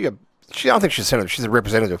she? I don't think she's a senator. She's a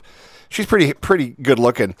representative. She's pretty good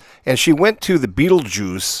looking, and she went to the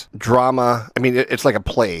Beetlejuice drama. I mean, it's like a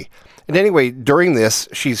play. And anyway, during this,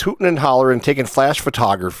 she's hooting and hollering, taking flash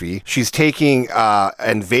photography. She's taking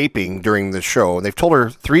and vaping during the show. And they've told her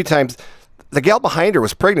 3 times. The gal behind her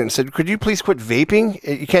was pregnant and said, could you please quit vaping?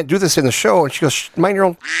 You can't do this in the show. And she goes, mind your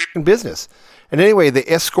own business. And anyway, they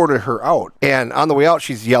escorted her out. And on the way out,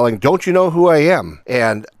 she's yelling, don't you know who I am?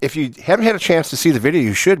 And if you haven't had a chance to see the video,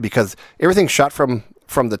 you should, because everything's shot from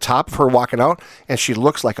the top of her walking out, and she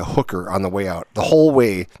looks like a hooker on the way out. The whole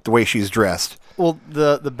way, the way she's dressed. Well,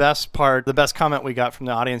 the best comment we got from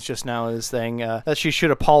the audience just now is saying that she should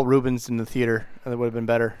have Paul Rubens in the theater. That would have been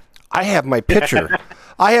better. I have my picture.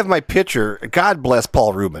 God bless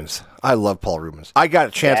Paul Rubens. I love Paul Rubens. I got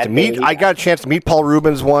a chance to meet Paul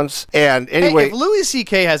Rubens once. And anyway, Hey, if Louis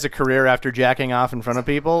C.K. has a career after jacking off in front of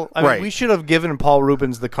people, I mean, Right. we should have given Paul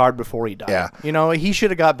Rubens the card before he died. Yeah. He should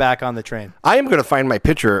have got back on the train. I am going to find my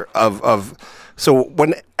picture of so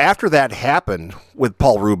when after that happened with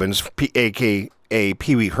Paul Rubens, a.k.a.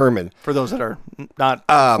 Pee Wee Herman, For those that are not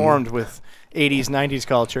informed with 80s, 90s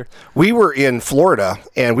culture. we were in Florida,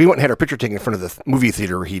 and we went and had our picture taken in front of the movie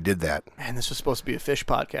theater where he did that. Man, this was supposed to be a fish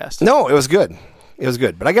podcast. No, it was good. It was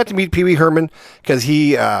good. But I got to meet Pee Wee Herman because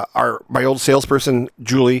he, my old salesperson,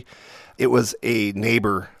 Julie, it was a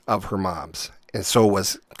neighbor of her mom's. And so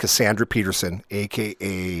was Cassandra Peterson,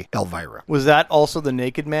 a.k.a. Elvira. Was that also the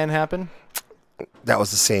Naked Man happen? That was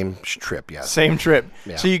the same trip, yes. Same trip.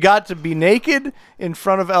 Yeah. So you got to be naked in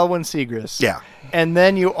front of Elwyn Segrist. Yeah. And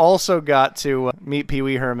then you also got to meet Pee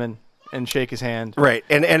Wee Herman and shake his hand. Right,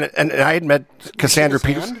 and I had met Cassandra his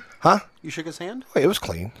hand? Peterson. Huh? You shook his hand? Oh, it was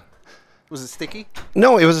clean. Was it sticky?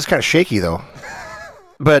 No, it was just kind of shaky though.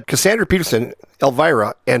 But Cassandra Peterson,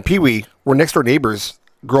 Elvira, and Pee Wee were next door neighbors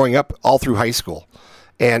growing up all through high school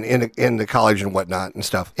and in the college and whatnot and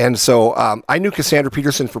stuff. And so I knew Cassandra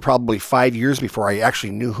Peterson for probably 5 years before I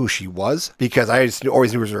actually knew who she was, because I just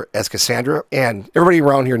always knew her as Cassandra. And everybody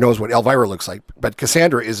around here knows what Elvira looks like. But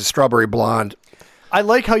Cassandra is a strawberry blonde. I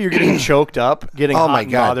like how you're getting choked up, getting Oh hot my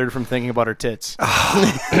and God. bothered from thinking about her tits.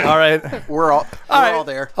 All right. We're all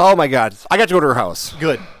there. Oh my God. I got to go to her house.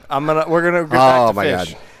 Good. We're gonna get back Oh to my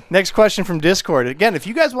fish. God. Next question from Discord. Again, if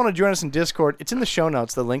you guys want to join us in Discord, it's in the show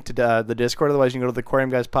notes, the link to the Discord. Otherwise, you can go to the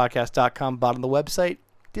aquariumguyspodcast.com, bottom of the website,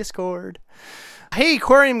 Discord. Hey,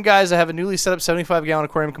 aquarium guys, I have a newly set up 75-gallon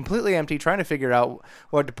aquarium completely empty, trying to figure out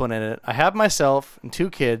what to put in it. I have myself and 2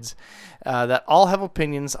 kids that all have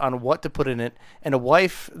opinions on what to put in it, and a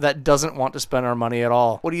wife that doesn't want to spend our money at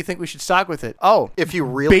all. What do you think we should stock with it? Oh, If you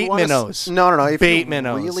really bait want minnows. no. If Bait you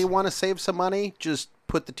minnows. really want to save some money, just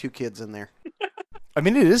put the 2 kids in there. I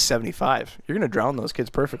mean, it is 75. You're going to drown those kids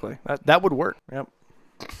perfectly. That would work. Yep.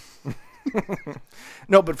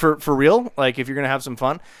 No, but for real, like if you're going to have some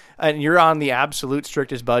fun and you're on the absolute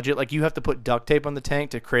strictest budget, like you have to put duct tape on the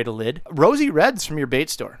tank to create a lid. Rosy Reds from your bait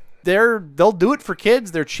store. They'll do it for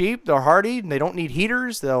kids. They're cheap. They're hardy. They don't need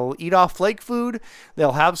heaters. They'll eat off flake food.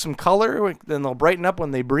 They'll have some color. Then they'll brighten up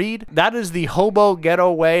when they breed. That is the hobo ghetto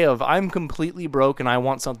way of I'm completely broke and I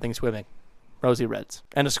want something swimming. Rosy Reds.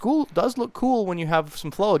 And a school does look cool when you have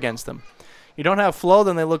some flow against them. You don't have flow,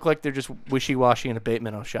 then they look like they're just wishy-washy in a bait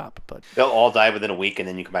minnow shop. But They'll all die within a week, and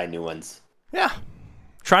then you can buy new ones. yeah,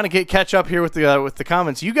 trying to catch up here with the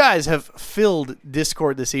comments. You guys have filled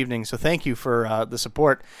Discord this evening, so thank you for the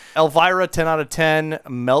support. Elvira, 10 out of 10.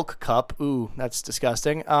 Milk Cup. Ooh, that's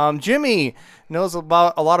disgusting. Jimmy knows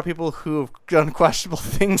about a lot of people who have done questionable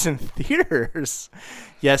things in theaters.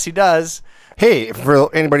 Yes, he does. Hey,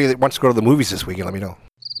 for anybody that wants to go to the movies this weekend, let me know.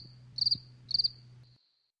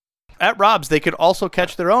 At Rob's, they could also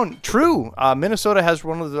catch their own. True. Minnesota has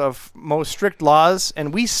one of the most strict laws,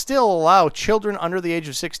 and we still allow children under the age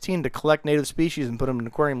of 16 to collect native species and put them in an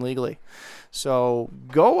aquarium legally. So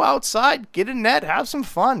go outside, get a net, have some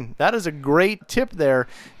fun. That is a great tip there.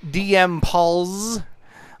 DM Pauls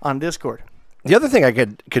on Discord. The other thing I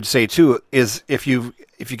could say too is if you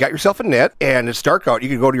got yourself a net and it's dark out, you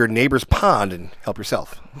could go to your neighbor's pond and help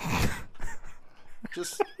yourself.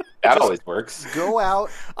 Just That always works. go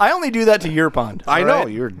out, I only do that to your pond. I all know, right?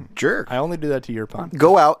 you're a jerk. I only do that to your pond.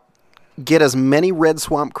 go out, get as many red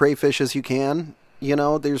swamp crayfish as you can. You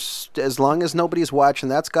know, there's as long as nobody's watching,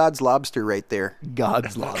 that's God's lobster right there.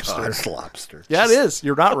 God's lobster. God's lobster. Yeah, it is.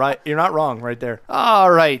 You're not right. You're not wrong right there.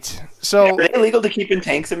 All right. So Are they illegal to keep in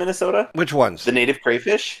tanks in Minnesota? Which ones? The native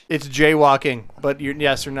crayfish? it's jaywalking, but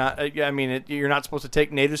yes or not. I mean, you're not supposed to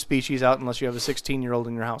take native species out unless you have a 16-year-old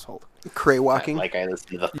in your household. Cray walking. Like I listen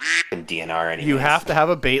to the f***ing DNR anyways. You have to have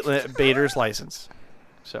a baiter's license.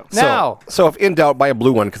 So now, So if in doubt, buy a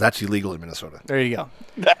blue one because that's illegal in Minnesota. there you go.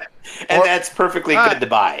 And that's perfectly good to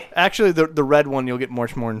buy. Actually, the red one you'll get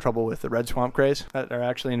much more in trouble with, the red swamp crays that are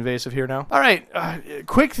actually invasive here now. All right,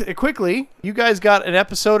 quickly, you guys got an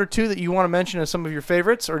episode or two that you want to mention as some of your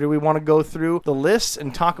favorites, or do we want to go through the list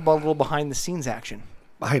and talk about a little behind-the-scenes action?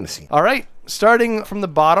 Behind the scenes. All right, starting from the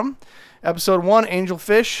bottom, episode 1,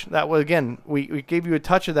 Angelfish. That was, again, we gave you a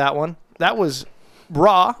touch of that one. That was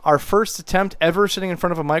raw, our first attempt ever sitting in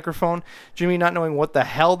front of a microphone. Jimmy not knowing what the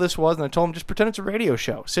hell this was, and I told him, just pretend it's a radio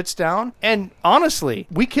show. Sits down, and honestly,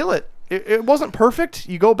 we kill it. It wasn't perfect.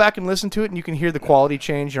 You go back and listen to it, and you can hear the quality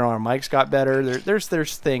change. You know, our mics got better.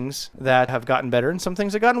 There's things that have gotten better, and some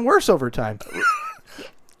things have gotten worse over time.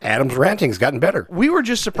 Adam's ranting's gotten better. We were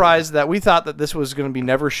just surprised that we thought that this was going to be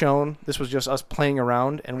never shown. This was just us playing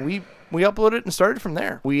around, and we uploaded it and started from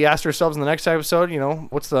there. We asked ourselves in the next episode, you know,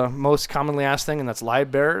 what's the most commonly asked thing, and that's live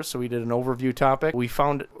bearers. So we did an overview topic.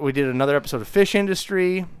 We did another episode of fish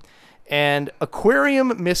industry and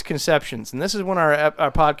aquarium misconceptions. And this is when our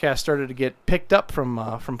podcast started to get picked up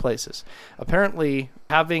from places. Apparently,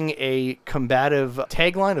 having a combative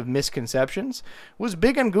tagline of misconceptions was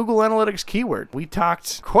big on Google Analytics keyword. We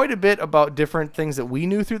talked quite a bit about different things that we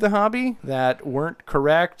knew through the hobby that weren't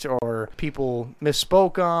correct, or people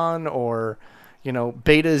misspoke on, or, you know,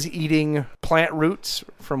 betas eating plant roots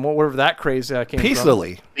from wherever that craze came Peace from.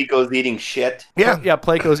 Lily. Pico's eating shit. Yeah. Yeah,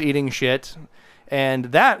 Placo's eating shit. And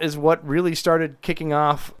that is what really started kicking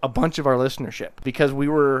off a bunch of our listenership, because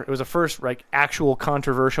it was a first like actual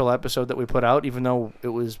controversial episode that we put out, even though it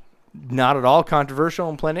was not at all controversial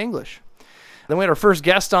in plain English. Then we had our first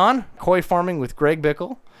guest on, koi farming with Greg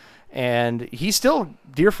Bickle. And he's still a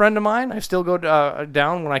dear friend of mine. I still go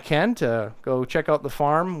down when I can to go check out the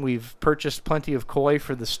farm. We've purchased plenty of koi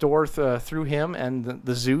for the store through him and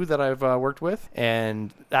the zoo that I've worked with.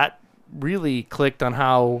 And that really clicked on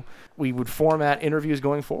how we would format interviews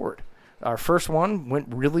going forward. Our first one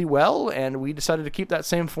went really well, and we decided to keep that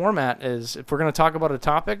same format. As if we're going to talk about a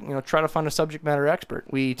topic, try to find a subject matter expert.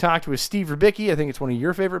 We talked with Steve Rubicki. I think it's one of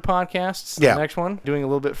your favorite podcasts. Yeah. The next one, doing a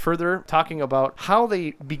little bit further, talking about how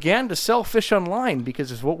they began to sell fish online,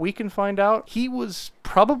 because as what we can find out, he was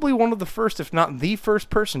probably one of the first, if not the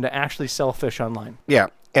first person to actually sell fish online. Yeah,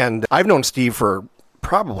 and I've known Steve for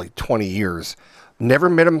probably 20 years.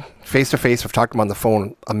 Never met him face to face. I've talked to him on the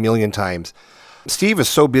phone a million times. Steve is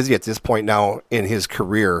so busy at this point now in his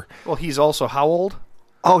career. Well, he's also how old?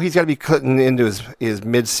 Oh, he's got to be cutting into his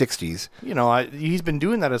mid-60s. He's been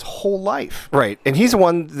doing that his whole life. Right, and he's the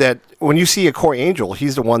one that, when you see a koi angel,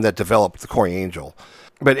 he's the one that developed the koi angel.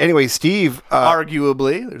 But anyway, Steve...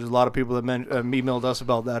 arguably, there's a lot of people that emailed us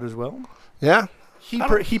about that as well. Yeah? He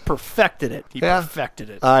perfected it. Perfected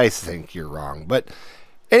it. I think you're wrong, but...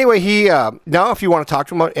 Anyway, he now if you want to talk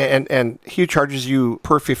to him, and he charges you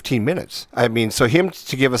per 15 minutes. I mean, so him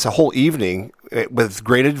to give us a whole evening with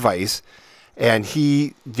great advice, and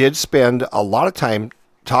he did spend a lot of time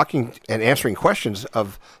talking and answering questions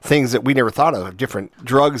of things that we never thought of, different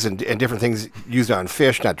drugs and different things used on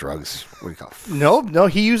fish, not drugs. What do you call it? No,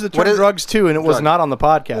 he used the term drugs too, and it was not on the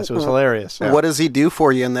podcast. It was hilarious. Yeah. What does he do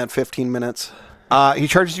for you in that 15 minutes? He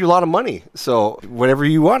charges you a lot of money. So whatever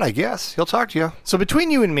you want, I guess. He'll talk to you. So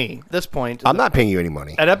between you and me, at this point... I'm not paying you any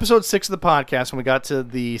money. At episode 6 of the podcast, when we got to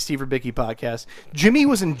the Steve Rubicki podcast, Jimmy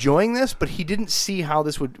was enjoying this, but he didn't see how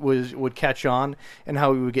this would catch on and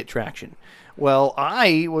how we would get traction. Well,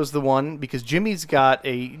 I was the one, because Jimmy's got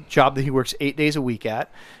a job that he works 8 days a week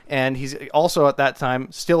at, and he's also at that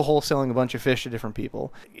time still wholesaling a bunch of fish to different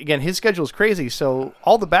people. Again, his schedule is crazy, so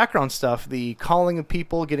all the background stuff, the calling of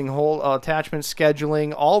people, getting whole attachments,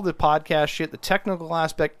 scheduling, all the podcast shit, the technical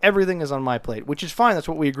aspect, everything is on my plate, which is fine. That's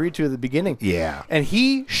what we agreed to at the beginning. Yeah. And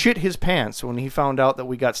he shit his pants when he found out that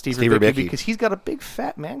we got Steve Rubicki, because he's got a big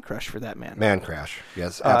fat man crush for that man. Man crush.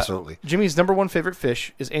 Yes, absolutely. Jimmy's number one favorite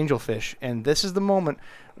fish is angelfish, and this is the moment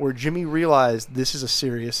where Jimmy realized this is a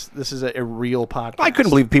real podcast. I couldn't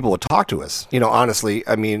believe people would talk to us, honestly.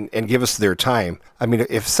 I mean, and give us their time. I mean,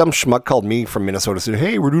 if some schmuck called me from Minnesota and said,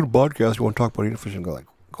 "Hey, we're doing a podcast, you want to talk about angelfish?" and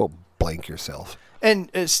go blank yourself. And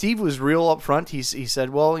Steve was real up front. He said,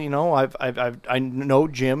 "Well, I know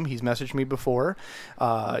Jim. He's messaged me before.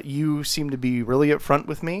 You seem to be really upfront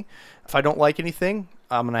with me. If I don't like anything,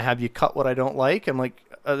 I'm gonna have you cut what I don't like." I'm like,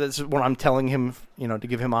 this is when I'm telling him, to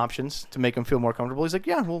give him options to make him feel more comfortable. He's like,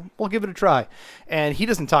 "Yeah, we'll give it a try." And he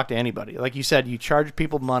doesn't talk to anybody. Like you said, you charge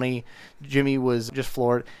people money. Jimmy was just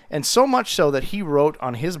floored, and so much so that he wrote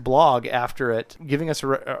on his blog after it, giving us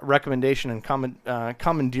a recommendation and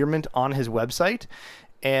commandeerment on his website.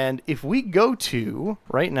 And if we go to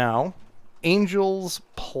right now,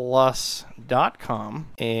 angelsplus.com,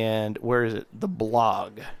 and where is it? The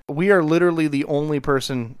blog. We are literally the only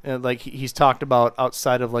person he's talked about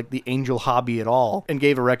outside of the angel hobby at all, and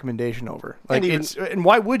gave a recommendation over. And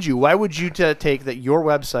why would you? Why would you take that your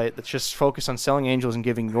website that's just focused on selling angels and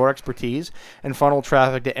giving your expertise and funnel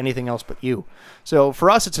traffic to anything else but you? So for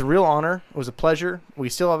us, it's a real honor. It was a pleasure. We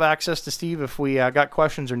still have access to Steve if we got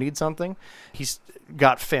questions or need something. He's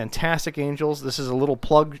got fantastic angels. This is a little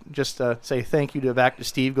plug just to say thank you back to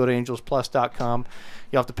Steve. Go to angelsplus.com.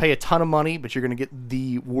 You'll have to pay a ton of money, but you're going to get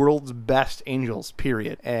the world's best angels,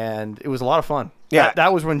 period. And it was a lot of fun. Yeah.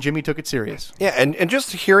 That was when Jimmy took it serious. Yeah, and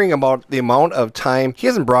just hearing about the amount of time, he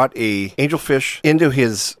hasn't brought a angelfish into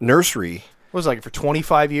his nursery. What was it, for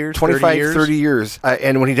 25 years, 30 years.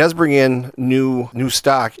 And when he does bring in new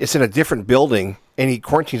stock, it's in a different building, and he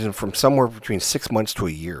quarantines them from somewhere between 6 months to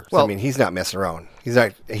a year. So, well, I mean, he's not messing around. He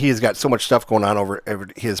has got so much stuff going on over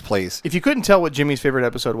his place. If you couldn't tell what Jimmy's favorite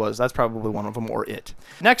episode was, that's probably one of them, or it.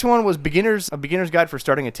 Next one was a beginner's guide for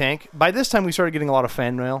starting a tank. By this time, we started getting a lot of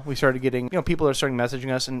fan mail. We started getting, people are starting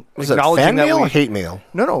messaging us and was acknowledging fan that mail or hate mail?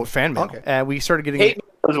 No, fan mail. Okay. And we started getting hate mail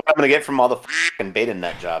is what I'm going to get from all the fucking beta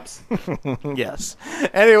nut jobs. Yes.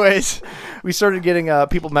 Anyways, we started getting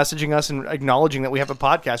people messaging us and acknowledging that we have a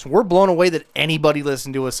podcast. We're blown away that anybody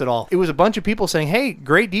listened to us at all. It was a bunch of people saying, "Hey,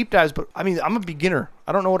 great deep dives, but I mean, I'm a beginner.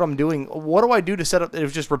 I don't know what I'm doing. What do I do to set up?" It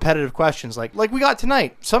was just repetitive questions like we got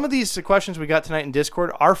tonight. Some of these questions we got tonight in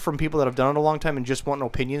Discord are from people that have done it a long time and just want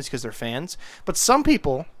opinions because they're fans. But some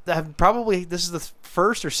people that have probably, this is the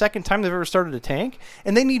first or second time they've ever started a tank,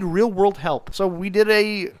 and they need real world help. So we did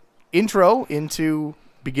a intro into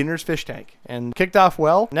beginner's fish tank, and kicked off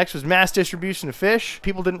well. Next was mass distribution of fish.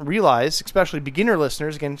 People didn't realize, especially beginner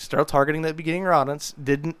listeners, again, start targeting that beginner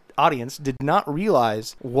audience, did not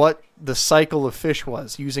realize what the cycle of fish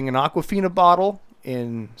was. Using an Aquafina bottle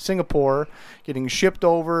in Singapore, getting shipped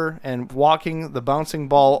over and walking the bouncing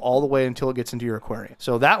ball all the way until it gets into your aquarium.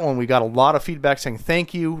 So that one, we got a lot of feedback saying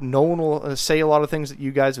thank you. No one will say a lot of things that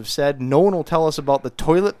you guys have said. No one will tell us about the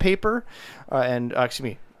toilet paper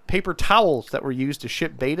paper towels that were used to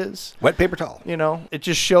ship betas. Wet paper towel. You know, it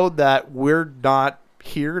just showed that we're not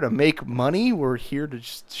here to make money. We're here to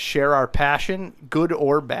just share our passion, good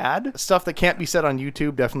or bad. Stuff that can't be said on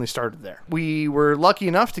YouTube definitely started there. We were lucky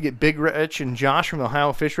enough to get Big Rich and Josh from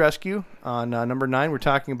Ohio Fish Rescue on number 9. We're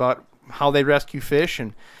talking about how they rescue fish,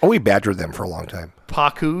 and we badgered them for a long time.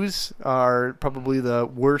 Pacus are probably the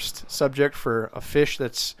worst subject for a fish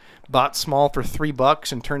that's bought small for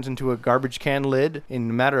 $3 and turns into a garbage can lid in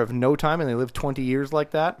a matter of no time, and they live 20 years like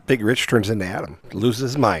that. Big Rich turns into Adam, loses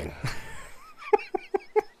his mind.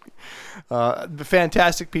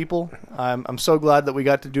 Fantastic people. I'm so glad that we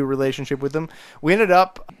got to do a relationship with them. We ended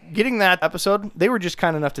up getting that episode. They were just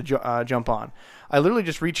kind enough to jump on. I literally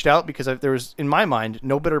just reached out because there was, in my mind,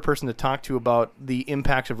 no better person to talk to about the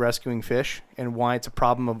impacts of rescuing fish and why it's a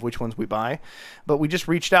problem of which ones we buy. But we just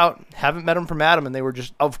reached out, haven't met them from Adam, and they were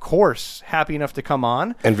just, of course, happy enough to come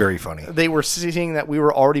on. And very funny. They were seeing that we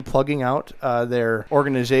were already plugging out their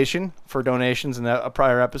organization for donations in a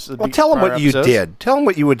prior episode. Well, tell them what you did. Tell them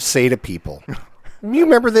what you would say to people. You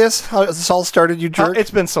remember this? How this all started, you jerk?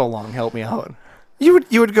 It's been so long. Help me out. You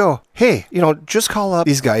would go, hey, just call up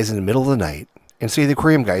these guys in the middle of the night and say the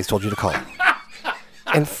aquarium guys told you to call.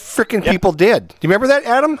 And frickin' people did. Do you remember that,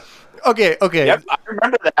 Adam? Okay. Yep, I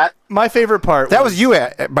remember that. My favorite part was you,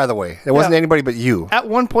 by the way. It wasn't anybody but you. At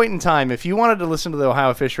one point in time, if you wanted to listen to the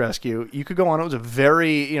Ohio Fish Rescue, you could go on. It was a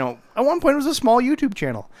very, at one point it was a small YouTube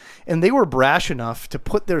channel. And they were brash enough to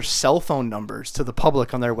put their cell phone numbers to the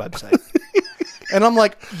public on their website. And I'm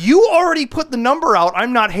like, you already put the number out.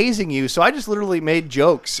 I'm not hazing you. So I just literally made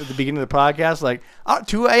jokes at the beginning of the podcast, like,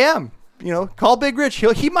 2 a.m., call Big Rich.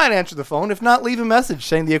 He might answer the phone. If not, leave a message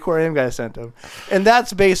saying the aquarium guy sent him. And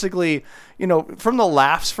that's basically, from the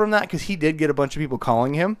laughs from that, because he did get a bunch of people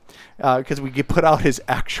calling him, because we could put out his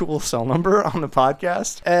actual cell number on the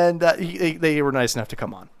podcast, and they were nice enough to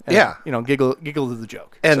come on. And, giggle to the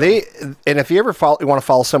joke. And and if you ever want to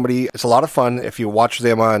follow somebody, it's a lot of fun. If you watch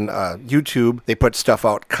them on YouTube, they put stuff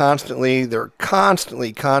out constantly. They're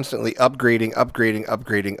constantly upgrading.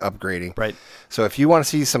 Right. So if you want to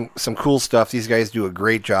see some cool stuff, these guys do a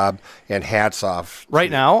great job, and hats off. Right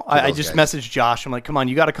now, I just messaged Josh. I'm like, come on,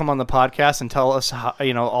 you got to come on the podcast and tell us how,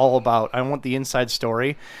 all about. I want the inside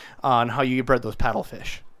story on how you bred those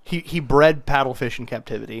paddlefish. He bred paddlefish in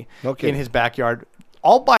captivity in his backyard,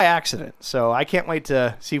 all by accident. So I can't wait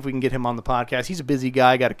to see if we can get him on the podcast. He's a busy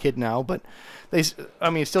guy, got a kid now, but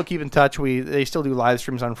still keep in touch. They still do live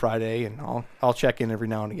streams on Friday, and I'll check in every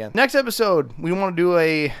now and again. Next episode, we want to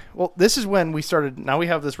do this is when we started. Now we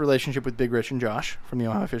have this relationship with Big Rich and Josh from the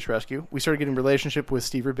Ohio Fish Rescue. We started getting a relationship with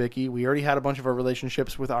Steve Rubicki. We already had a bunch of our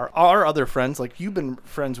relationships with our other friends. Like, you've been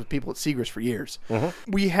friends with people at Seagrass for years.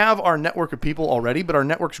 Mm-hmm. We have our network of people already, but our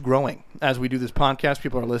network's growing. As we do this podcast,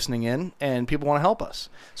 people are listening in, and people want to help us.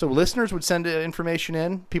 So listeners would send information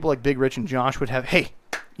in. People like Big Rich and Josh would have, hey,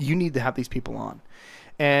 you need to have these people on.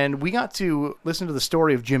 And we got to listen to the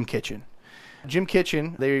story of Jim Kitchen. Jim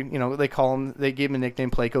Kitchen, they call him, they gave him a nickname,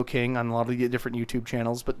 Placo King, on a lot of the different YouTube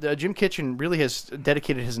channels. But Jim Kitchen really has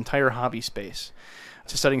dedicated his entire hobby space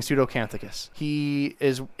to studying Pseudocanthicus. He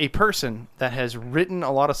is a person that has written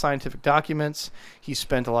a lot of scientific documents. He's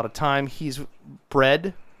spent a lot of time. He's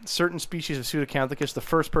bred certain species of Pseudocanthicus, the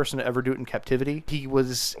first person to ever do it in captivity. He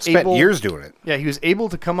was spent years doing it. Yeah, he was able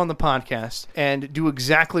to come on the podcast and do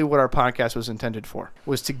exactly what our podcast was intended for,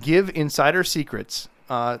 was to give insider secrets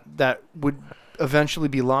that would eventually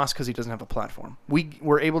be lost because he doesn't have a platform. We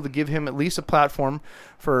were able to give him at least a platform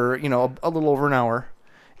for, a little over an hour,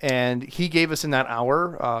 and he gave us in that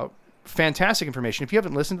hour fantastic information. If you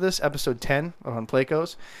haven't listened to this, episode 10 on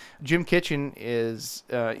Placos, Jim Kitchen is,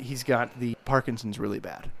 he's got the Parkinson's really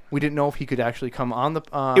bad. We didn't know if he could actually come on the...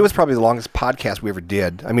 it was probably the longest podcast we ever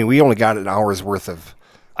did. I mean, we only got an hour's worth of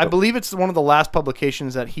I believe it's one of the last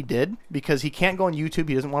publications that he did because he can't go on YouTube.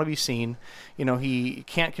 He doesn't want to be seen. He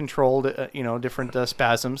can't control, different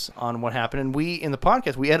spasms on what happened. And we, in the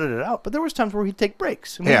podcast, we edited it out. But there was times where he'd take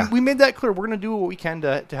breaks. And we made that clear. We're going to do what we can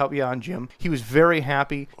to help you on, Jim. He was very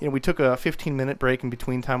happy. We took a 15-minute break in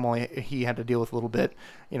between time while he had to deal with a little bit.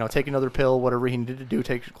 Take another pill, whatever he needed to do,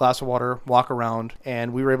 take a glass of water, walk around.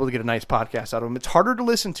 And we were able to get a nice podcast out of him. It's harder to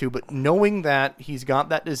listen to, but knowing that he's got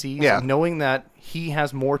that disease, knowing that he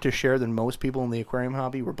has more to share than most people in the aquarium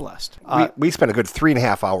hobby, we're blessed. We spent a good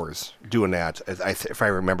 3.5 hours doing that, if I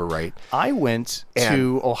remember right. I went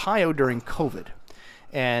to Ohio during COVID,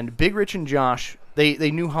 and Big Rich and Josh,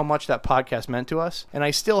 they knew how much that podcast meant to us, and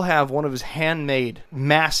I still have one of his handmade,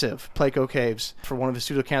 massive Placo caves for one of his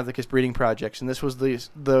Pseudocanthicus breeding projects, and this was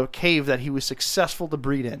the cave that he was successful to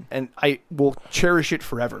breed in, and I will cherish it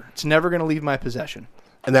forever. It's never going to leave my possession.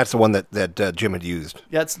 And that's the one that Jim had used.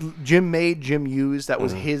 That's Jim made, Jim used. That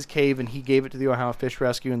was his cave, and he gave it to the Ohio Fish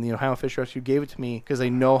Rescue, and the Ohio Fish Rescue gave it to me because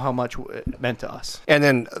they know how much it meant to us. And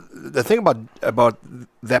then the thing about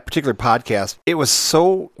that particular podcast, it was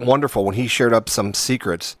so wonderful when he shared up some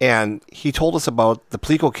secrets, and he told us about the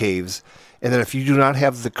Pleco caves, and then if you do not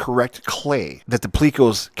have the correct clay, that the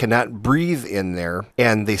plecos cannot breathe in there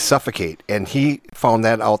and they suffocate. And he found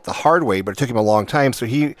that out the hard way, but it took him a long time. So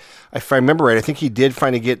if I remember right, I think he did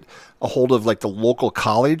finally get a hold of like the local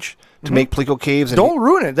college to make pleco caves. And don't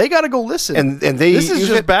ruin it. They got to go listen. And this is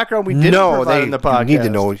just background we didn't provide in the podcast. You need to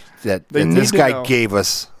know that this guy gave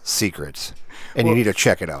us secrets. And you need to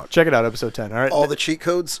check it out. Check it out, episode 10. All right. All the cheat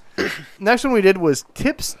codes. Next one we did was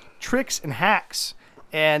tips, tricks, and hacks.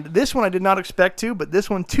 And this one I did not expect to, but this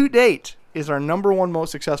one to date is our number one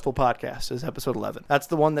most successful podcast, is episode 11. That's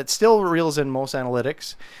the one that still reels in most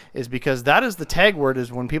analytics, is because that is the tag word,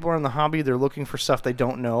 is when people are in the hobby, they're looking for stuff they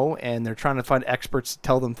don't know, and they're trying to find experts to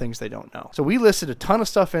tell them things they don't know. So we listed a ton of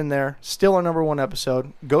stuff in there, still our number one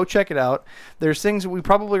episode. Go check it out. There's things that we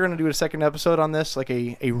probably are going to do a second episode on this, like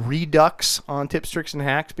a redux on tips, tricks, and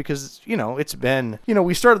hacks, because, it's been,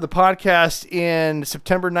 we started the podcast in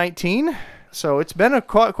September 19, so it's been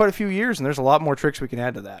quite a few years, and there's a lot more tricks we can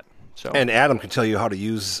add to that. So and Adam can tell you how to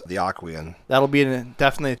use the Aqueon. That'll be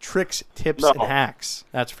definitely tricks, tips, and hacks.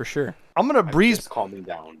 That's for sure. I'm gonna breeze. Just calm me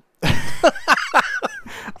down.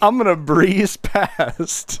 I'm gonna breeze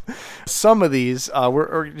past some of these.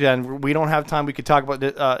 We don't have time. We could talk about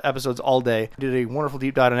episodes all day. We did a wonderful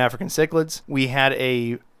deep dive on African cichlids. We had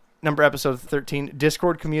a episode 13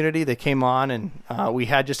 Discord community. They came on and we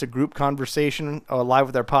had just a group conversation live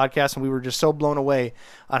with our podcast, and we were just so blown away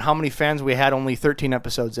on how many fans we had only 13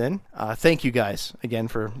 episodes in. Thank you guys again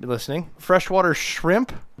for listening. Freshwater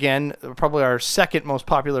shrimp, again, probably our second most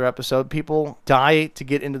popular episode. People die to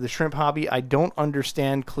get into the shrimp hobby. I don't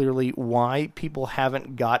understand clearly why people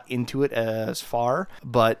haven't got into it as far,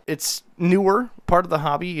 but it's newer part of the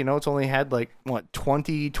hobby. It's only had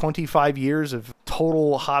 25 years of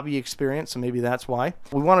total hobby experience, so maybe that's why.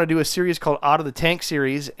 We want to do a series called Out of the Tank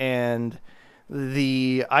series, and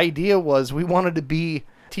the idea was we wanted to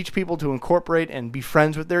teach people to incorporate and be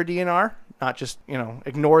friends with their DNR, not just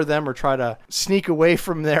ignore them or try to sneak away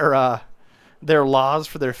from their laws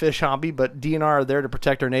for their fish hobby, but DNR are there to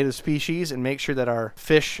protect our native species and make sure that our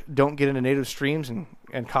fish don't get into native streams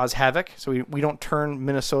and cause havoc, so we don't turn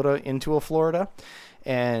Minnesota into a Florida.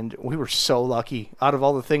 And we were so lucky. Out of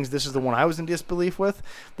all the things, this is the one I was in disbelief with,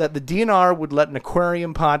 that the DNR would let an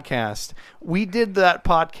aquarium podcast. We did that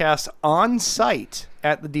podcast on site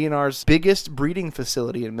at the DNR's biggest breeding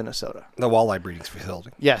facility in Minnesota. The walleye breeding facility.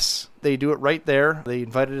 Yes, they do it right there. They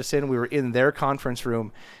invited us in. We were in their conference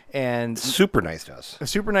room. And super nice to us.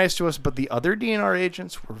 Super nice to us, but the other DNR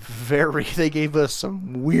agents were they gave us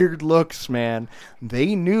some weird looks, man.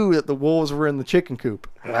 They knew that the wolves were in the chicken coop.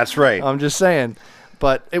 That's right. I'm just saying.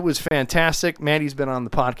 But it was fantastic. Mandy's been on the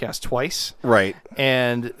podcast twice. Right.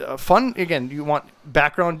 And fun, again, you want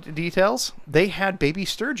background details? They had baby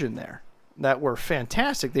sturgeon there that were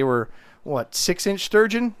fantastic. They were, 6-inch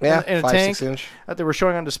sturgeon in a 5, tank 6 inch. that they were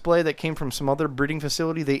showing on display that came from some other breeding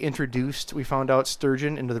facility. They introduced, we found out,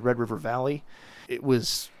 sturgeon into the Red River Valley. It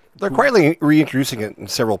was... They're quietly reintroducing it in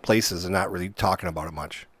several places and not really talking about it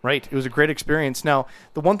much. Right. It was a great experience. Now,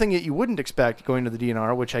 the one thing that you wouldn't expect going to the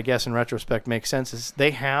DNR, which I guess in retrospect makes sense, is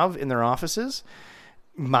they have in their offices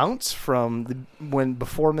mounts from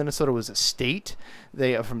before Minnesota was a state.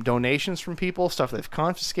 They have from donations from people, stuff they've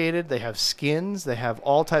confiscated. They have skins. They have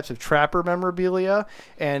all types of trapper memorabilia.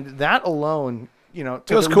 And that alone,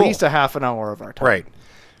 took at least a half an hour of our time.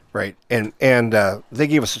 Right. And they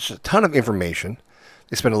gave us such a ton of information.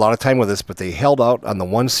 They spent a lot of time with us, but they held out on the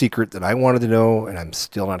one secret that I wanted to know, and I'm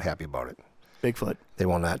still not happy about it. Bigfoot. They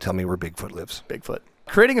will not tell me where Bigfoot lives. Bigfoot.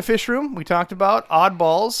 Creating a fish room, we talked about.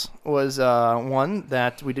 Oddballs was one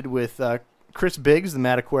that we did with Chris Biggs, the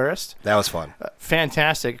Mad Aquarist. That was fun.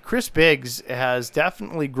 Fantastic. Chris Biggs has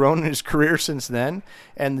definitely grown in his career since then,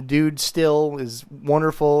 and the dude still is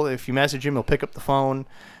wonderful. If you message him, he'll pick up the phone.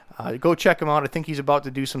 Go check him out. I think he's about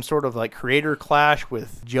to do some sort of like creator clash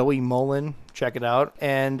with Joey Mullen. Check it out.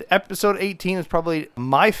 And episode 18 is probably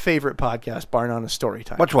my favorite podcast, bar none, is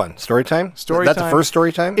Storytime. Which one? Storytime? Storytime. That's the first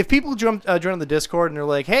Storytime? If people join the Discord and they're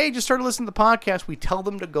like, hey, just started listening to the podcast, we tell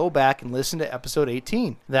them to go back and listen to episode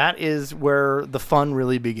 18. That is where the fun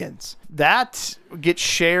really begins. That gets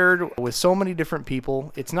shared with so many different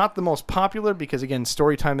people. It's not the most popular because, again,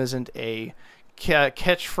 Storytime isn't a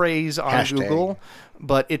catchphrase on Hashtag. Google,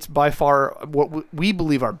 but it's by far what we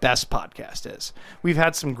believe our best podcast is. We've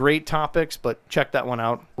had some great topics, but check that one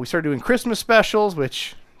out. We started doing Christmas specials,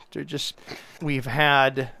 which they're just... We've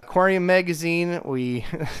had Aquarium Magazine.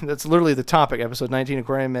 That's literally the topic, episode 19,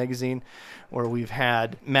 Aquarium Magazine, where we've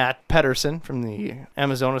had Matt Pedersen from the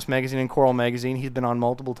Amazonas Magazine and Coral Magazine. He's been on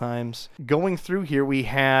multiple times. Going through here, we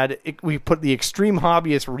put the Extreme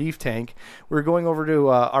Hobbyist Reef Tank. We're going over to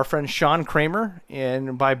our friend Sean Kramer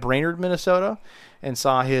by Brainerd, Minnesota, and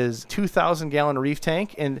saw his 2,000-gallon reef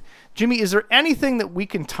tank. And Jimmy, is there anything that we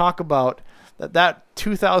can talk about that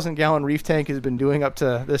 2,000-gallon reef tank has been doing up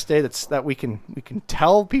to this day that we can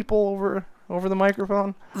tell people over the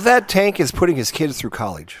microphone? That tank is putting his kids through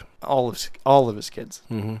college. All of his kids.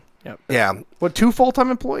 Mm-hmm. Yep. Yeah. What, 2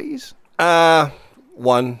 full-time employees? 1.5.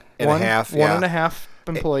 One and a half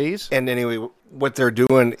employees. And anyway, what they're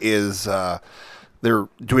doing is they're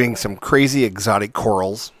doing some crazy exotic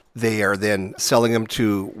corals. They are then selling them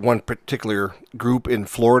to one particular group in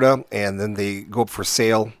Florida, and then they go up for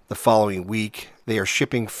sale the following week. They are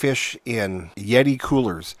shipping fish in Yeti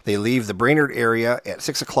coolers. They leave the Brainerd area at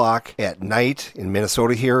 6 o'clock at night in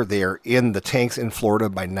Minnesota here. They are in the tanks in Florida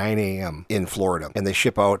by 9 a.m. in Florida. And they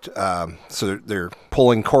ship out, so they're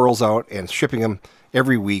pulling corals out and shipping them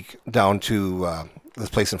every week down to this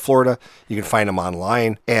place in Florida. You can find them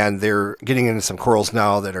online, and they're getting into some corals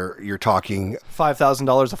now that you're talking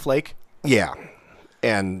 $5,000 a flake. Yeah.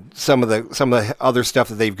 And some of the other stuff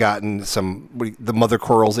that they've gotten, the mother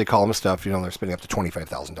corals, they call them stuff, they're spending up to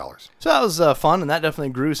 $25,000. So that was fun, and that definitely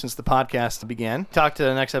grew since the podcast began. Talked to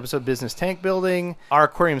the next episode, business tank building, our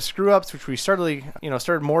aquarium screw-ups, which we started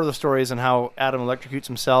more of the stories on how Adam electrocutes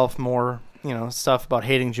himself, more stuff about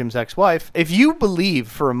hating Jim's ex-wife. If you believe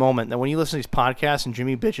for a moment that when you listen to these podcasts and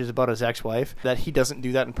Jimmy bitches about his ex-wife, that he doesn't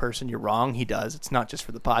do that in person, you're wrong. He does. It's not just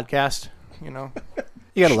for the podcast, You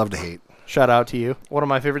gotta love to hate. Shout out to you. One of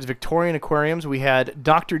my favorites, Victorian Aquariums. We had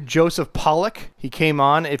Dr. Joseph Pollock. He came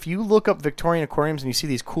on. If you look up Victorian Aquariums and you see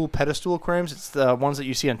these cool pedestal aquariums, it's the ones that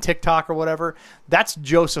you see on TikTok or whatever. That's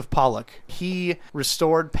Joseph Pollock. He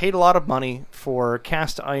paid a lot of money for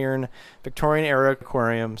cast iron Victorian era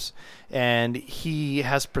aquariums, and he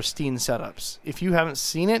has pristine setups. If you haven't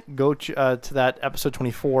seen it, go to that episode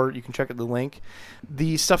 24. You can check out the link.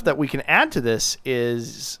 The stuff that we can add to this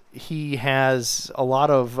is he has a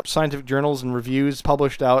lot of scientific journals and reviews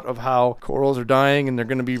published out of how corals are dying and they're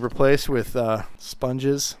going to be replaced with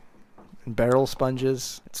sponges and barrel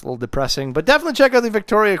sponges. It's a little depressing, but definitely check out the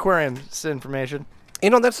Victoria Aquarium's information.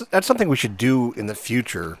 That's something we should do in the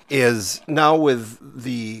future, is now with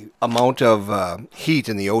the amount of heat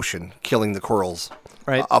in the ocean killing the corals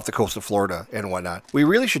off the coast of Florida and whatnot. We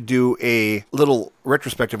really should do a little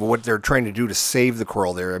retrospective of what they're trying to do to save the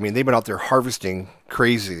coral there. I mean, they've been out there harvesting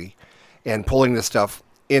crazy and pulling this stuff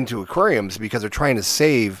into aquariums because they're trying to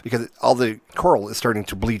save, because all the coral is starting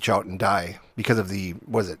to bleach out and die because of the,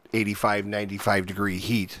 85, 95 degree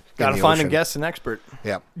heat. Gotta find and guess an expert.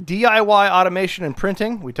 Yeah. DIY automation and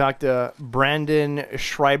printing. We talked to Brandon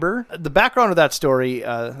Schreiber. The background of that story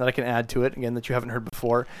that I can add to it, again, that you haven't heard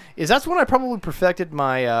before, is that's when I probably perfected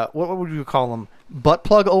my, what would you call them? Butt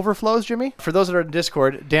plug overflows, Jimmy? For those that are in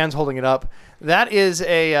Discord, Dan's holding it up. That is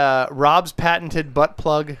a Rob's patented butt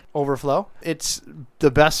plug overflow. It's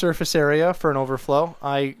the best surface area for an overflow.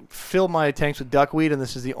 I fill my tanks with duckweed, and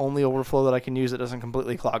this is the only overflow that I can use that doesn't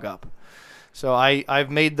completely clog up. So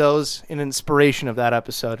I've made those in inspiration of that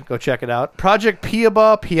episode. Go check it out. Project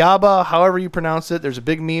Piaba, however you pronounce it. There's a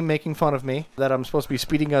big meme making fun of me that I'm supposed to be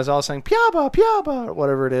speeding us all saying Piaba, or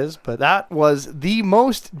whatever it is. But that was the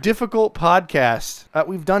most difficult podcast that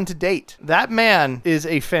we've done to date. That man is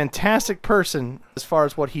a fantastic person as far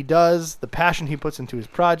as what he does, the passion he puts into his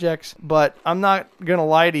projects. But I'm not going to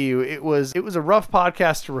lie to you. It was a rough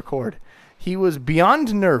podcast to record. He was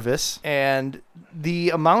beyond nervous, and the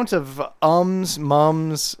amount of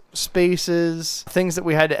mums, spaces, things that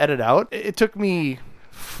we had to edit out, it took me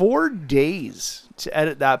 4 days to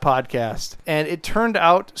edit that podcast, and it turned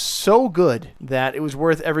out so good that it was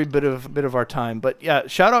worth every bit of our time. But yeah,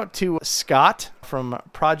 shout out to Scott from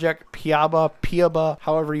Project Piaba,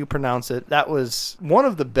 however you pronounce it. That was one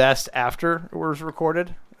of the best after it was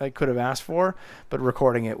recorded I could have asked for, but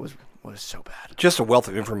recording it was so bad. Just a wealth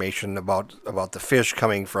of information about the fish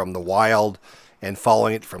coming from the wild and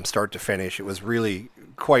following it from start to finish. It was really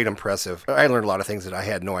quite impressive. I learned a lot of things that I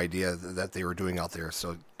had no idea that they were doing out there,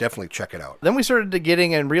 so definitely check it out. Then we started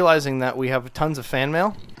getting and realizing that we have tons of fan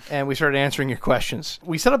mail, and we started answering your questions.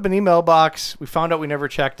 We set up an email box. We found out we never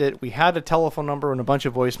checked it. We had a telephone number and a bunch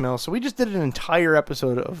of voicemails, so we just did an entire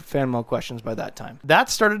episode of fan mail questions by that time. That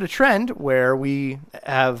started a trend where we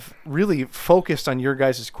have really focused on your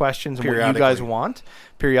guys' questions and what you guys want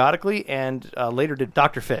periodically, and later did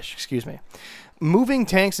Dr. Fish, excuse me. Moving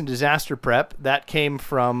tanks and disaster prep, that came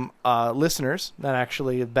from listeners. That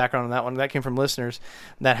actually, the background on that one, that came from listeners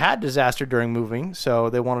that had disaster during moving, so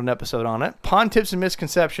they wanted an episode on it. Pond tips and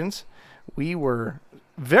misconceptions. We were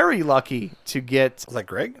very lucky to get... Was that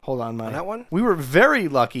Greg? Hold on, that one? We were very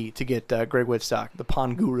lucky to get Greg Whitstock, the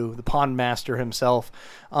pond guru, the pond master himself,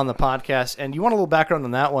 on the podcast. And you want a little background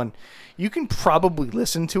on that one, you can probably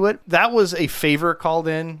listen to it. That was a favor called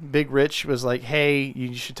in. Big Rich was like, hey,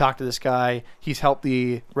 you should talk to this guy. He's helped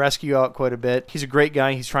the rescue out quite a bit. He's a great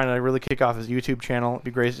guy. He's trying to really kick off his YouTube channel. It'd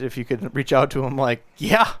be great if you could reach out to him. Like,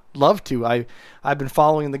 yeah, love to. I've been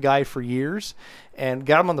following the guy for years and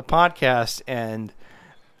got him on the podcast, and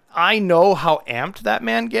I know how amped that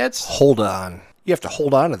man gets. Hold on. You have to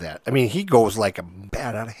hold on to that. I mean, he goes like a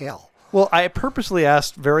bat out of hell. Well, I purposely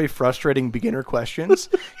asked very frustrating beginner questions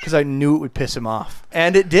because I knew it would piss him off.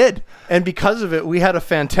 And it did. And because of it, we had a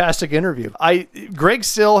fantastic interview. Greg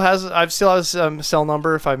still has cell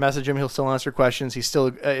number. If I message him, he'll still answer questions. He's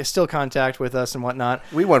still contact with us and whatnot.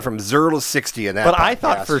 We went from 0 to 60 in that But podcast. I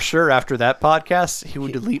thought for sure after that podcast, he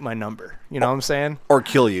would delete my number. You know what I'm saying? Or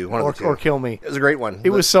kill you. Or kill me. It was a great one.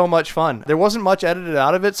 It was so much fun. There wasn't much edited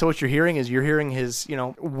out of it, so what you're hearing is his,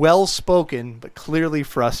 well-spoken but clearly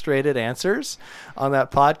frustrated answers on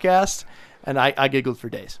that podcast, and I giggled for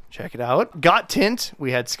days. Check it out. Got Tint.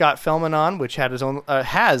 We had Scott Fellman on, which had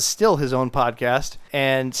has still his own podcast,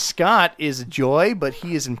 and Scott is a joy, but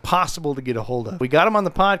he is impossible to get a hold of. We got him on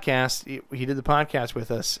the podcast. He did the podcast with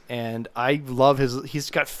us, and I love he's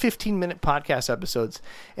got 15-minute podcast episodes,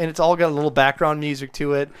 and it's all got a little background music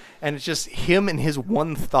to it, and it's just him and his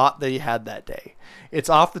one thought that he had that day. It's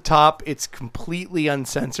off the top. It's completely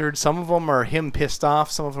uncensored. Some of them are him pissed off.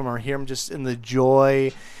 Some of them are him just in the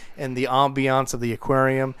joy and the ambiance of the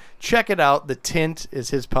aquarium. Check it out. The Tint is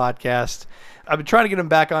his podcast. I've been trying to get him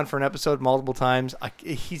back on for an episode multiple times.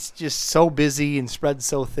 He's just so busy and spread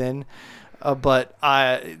so thin. But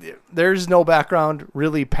there's no background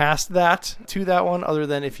really past that to that one, other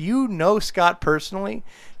than if you know Scott personally,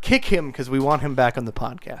 kick him because we want him back on the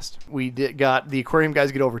podcast. We got the aquarium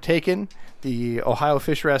guys get overtaken, the Ohio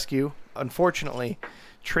Fish Rescue. Unfortunately,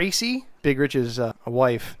 Tracy, Big Rich's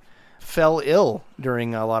wife, fell ill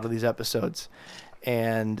during a lot of these episodes,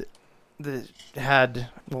 and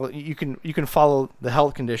you can follow the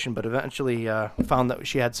health condition, but eventually found that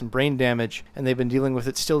she had some brain damage, and they've been dealing with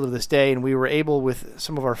it still to this day. And we were able, with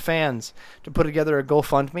some of our fans, to put together a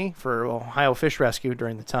GoFundMe for Ohio Fish Rescue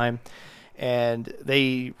during the time, and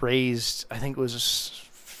they raised, I think it was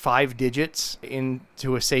 5 digits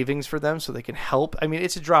into a savings for them so they can help. I mean,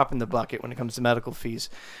 it's a drop in the bucket when it comes to medical fees,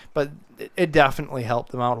 but it definitely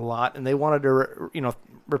helped them out a lot, and they wanted to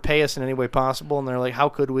repay us in any way possible, and they're like, how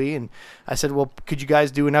could we? And I said, well, could you guys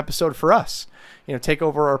do an episode for us? Take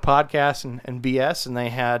over our podcast and BS.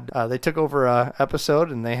 And they took over a episode,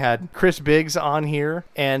 and they had Chris Biggs on here,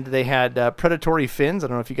 and they had Predatory Fins. I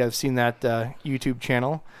don't know if you guys have seen that YouTube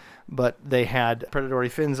channel, but they had Predatory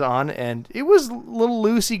Fins on, and it was a little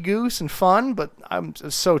loosey-goose and fun, but I'm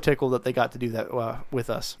so tickled that they got to do that with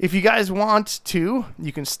us. If you guys want to,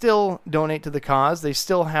 you can still donate to the cause. They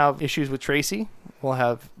still have issues with Tracy. We'll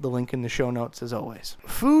have the link in the show notes, as always.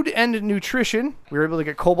 Food and nutrition. We were able to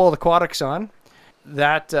get Cobalt Aquatics on.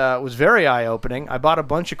 That was very eye-opening. I bought a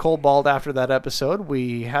bunch of Cobalt after that episode.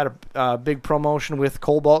 We had a big promotion with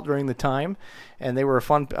Cobalt during the time, and they were a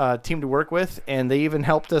fun team to work with, and they even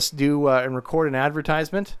helped us do and record an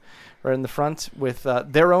advertisement right in the front with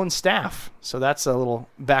their own staff. So that's a little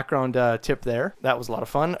background tip there. That was a lot of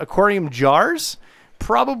fun. Aquarium jars.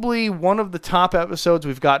 Probably one of the top episodes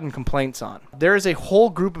we've gotten complaints on. There is a whole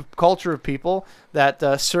culture of people that,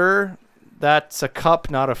 sir, that's a cup,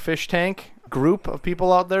 not a fish tank group of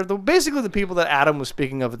people out there. Basically the people that Adam was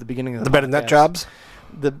speaking of at the beginning of the bed and nut jobs?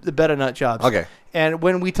 The bed and nut jobs. Okay. And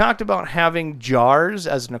when we talked about having jars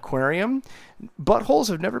as an aquarium, buttholes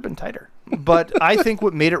have never been tighter. But I think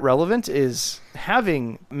what made it relevant is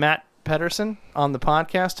having Matt Pedersen on the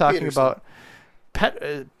podcast talking about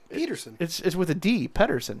Peterson. It's with a D,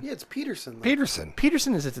 Pedersen. Yeah, it's Peterson. Peterson.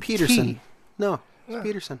 Peterson is at the Peterson. T. No, it's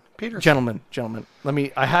Peterson. Gentlemen,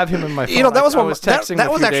 I have him in my phone. You know, that was I was texting. that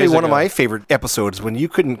a was few actually days one of ago. my favorite episodes when you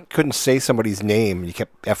couldn't say somebody's name and you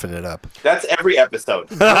kept effing it up. That's every episode.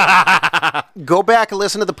 Go back and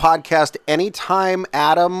listen to the podcast anytime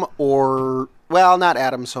Adam or, well, not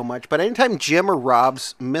Adam so much, but anytime Jim or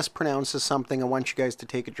Robs mispronounces something, I want you guys to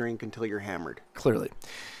take a drink until you're hammered. Clearly.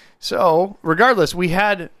 So, regardless, we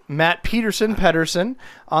had Matt Pedersen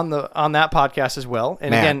on that podcast as well.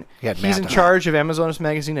 And Matt. again, He he's had in Matt. charge of Amazonas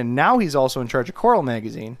Magazine, and now he's also in charge of Coral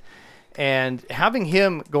Magazine. And having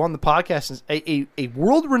him go on the podcast, as a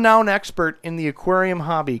world-renowned expert in the aquarium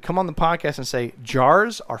hobby, come on the podcast and say,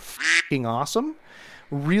 jars are f***ing awesome,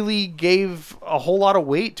 really gave a whole lot of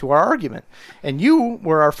weight to our argument. And you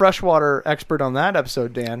were our freshwater expert on that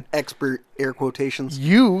episode, Dan. Expert, air quotations.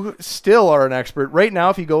 You still are an expert. Right now,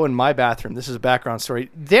 if you go in my bathroom, this is a background story.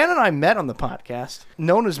 Dan and I met on the podcast,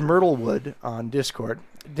 known as Myrtlewood on Discord.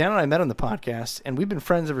 Dan and I met on the podcast, and we've been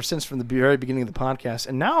friends ever since from the very beginning of the podcast.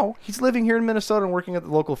 And now he's living here in Minnesota and working at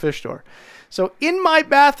the local fish store. So in my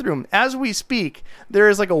bathroom, as we speak, there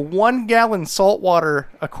is like a 1-gallon saltwater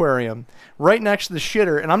aquarium right next to the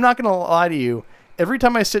shitter. And I'm not going to lie to you. Every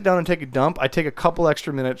time I sit down and take a dump, I take a couple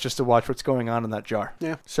extra minutes just to watch what's going on in that jar.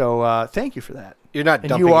 Yeah. So thank you for that. You're not And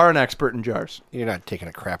dumping. you are an expert in jars. You're not taking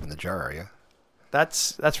a crap in the jar, are you?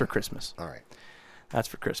 That's for Christmas. All right. That's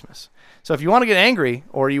for Christmas. So if you want to get angry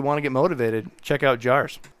or you want to get motivated, check out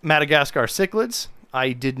jars. Madagascar cichlids.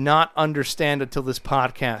 I did not understand until this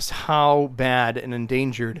podcast how bad and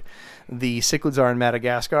endangered the cichlids are in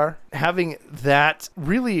Madagascar. Having that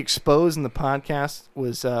really exposed in the podcast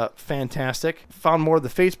was fantastic. Found more of the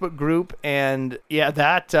Facebook group, and yeah,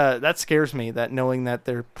 that scares me. That knowing that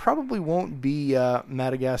there probably won't be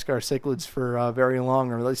Madagascar cichlids for very long,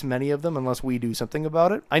 or at least many of them, unless we do something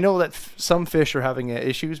about it. I know that some fish are having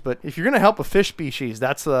issues, but if you're going to help a fish species,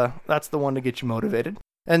 that's the one to get you motivated.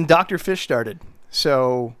 And Dr. Fish started.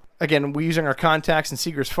 So again, we're using our contacts in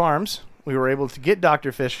Seegers Farms. We were able to get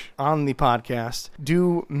Dr. Fish on the podcast,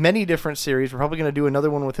 do many different series. We're probably going to do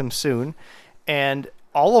another one with him soon. And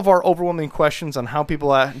all of our overwhelming questions on how people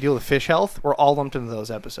deal with fish health were all lumped into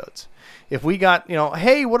those episodes. If we got,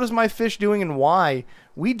 hey, what is my fish doing and why?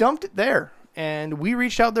 We dumped it there. And we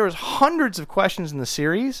reached out. There was hundreds of questions in the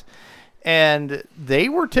series. And they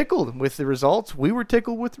were tickled with the results. We were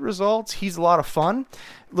tickled with the results. He's a lot of fun.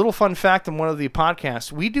 Little fun fact on one of the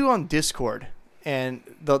podcasts we do on Discord and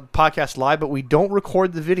the podcast live, but we don't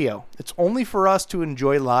record the video. It's only for us to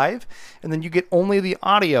enjoy live, and then you get only the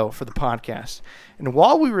audio for the podcast. And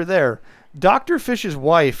while we were there, Dr. Fish's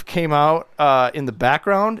wife came out in the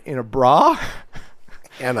background in a bra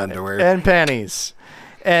And underwear. and panties.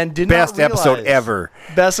 And did Best not realize, episode ever.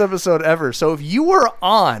 Best episode ever. So if you were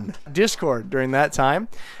on Discord during that time,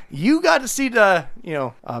 you got to see the,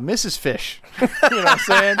 Mrs. Fish. You know what I'm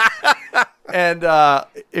saying? And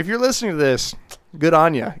if you're listening to this, good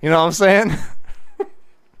on you. You know what I'm saying?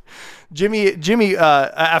 Jimmy,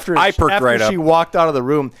 after perked right she up. walked out of the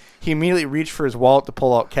room, he immediately reached for his wallet to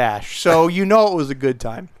pull out cash. So it was a good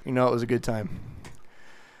time. I missed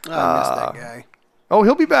that guy. Oh,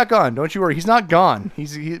 he'll be back on. Don't you worry. He's not gone.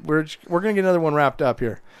 We're gonna get another one wrapped up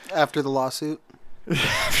here. After the lawsuit.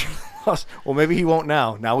 Well, maybe he won't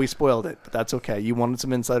now. Now we spoiled it, but that's okay. You wanted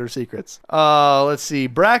some insider secrets. Let's see.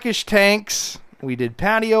 Brackish tanks. We did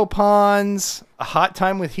patio ponds. A hot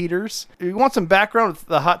time with heaters. If you want some background with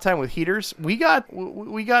the hot time with heaters, we got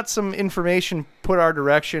some information put our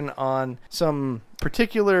direction on some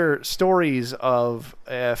particular stories of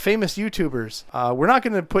famous YouTubers. We're not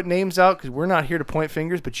going to put names out because we're not here to point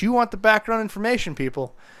fingers, but you want the background information,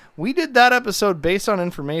 people. We did that episode based on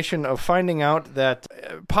information of finding out that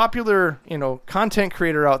popular, content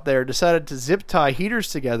creator out there decided to zip tie heaters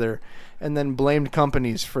together and then blamed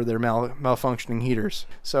companies for their malfunctioning heaters.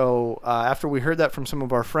 So after we heard that from some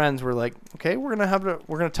of our friends, we're like, okay, we're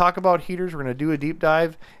gonna talk about heaters. We're gonna do a deep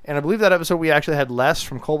dive, and I believe that episode we actually had Les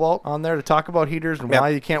from Cobalt on there to talk about heaters and why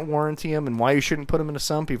you can't warranty them and why you shouldn't put them in a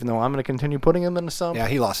sump, even though I'm gonna continue putting them in a sump. Yeah,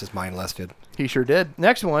 he lost his mind, Les did. He sure did.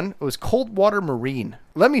 Next one was cold water marine.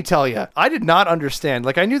 Let me tell you, I did not understand.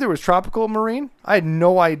 Like, I knew there was tropical marine. I had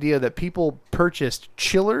no idea that people purchased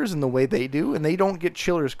chillers in the way they do, and they don't get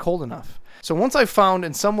chillers cold enough. stuff. So once I found,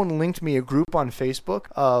 and someone linked me a group on Facebook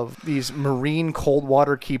of these marine cold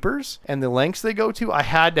water keepers and the lengths they go to, I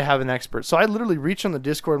had to have an expert. So I literally reached on the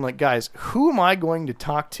Discord. I'm like, guys, who am I going to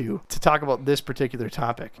talk about this particular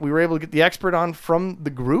topic? We were able to get the expert on from the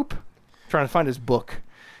group, trying to find his book.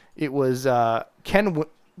 It was Ken,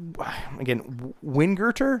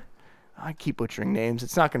 Wingerter. I keep butchering names.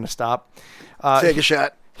 It's not going to stop. Take a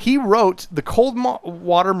shot. He wrote the Cold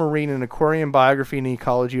Water Marine and Aquarium Biography and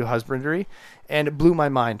Ecology of Husbandry, and it blew my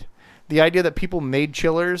mind. The idea that people made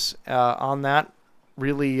chillers on that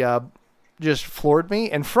really just floored me.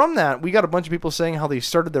 And from that, we got a bunch of people saying how they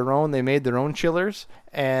started their own, they made their own chillers,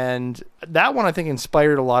 and that one I think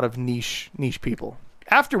inspired a lot of niche people.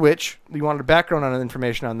 After which, we wanted background on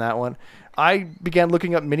information on that one. I began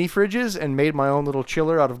looking up mini fridges and made my own little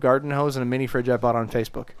chiller out of garden hose and a mini fridge I bought on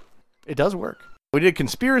Facebook. It does work. We did a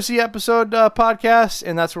conspiracy episode podcast,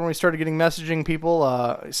 and that's when we started getting messaging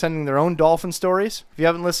people sending their own dolphin stories. If you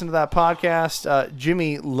haven't listened to that podcast,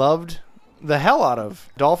 Jimmy loved the hell out of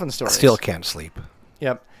dolphin stories. Still can't sleep.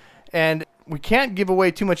 Yep. And we can't give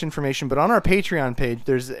away too much information, but on our Patreon page,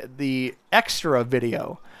 there's the extra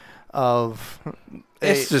video of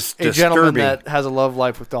It's just a gentleman disturbing. that has a love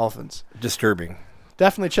life with dolphins. Disturbing.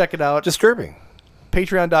 Definitely check it out. Disturbing.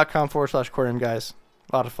 Patreon.com/aquarium guys.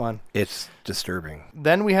 A lot of fun. It's disturbing.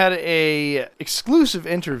 Then we had a exclusive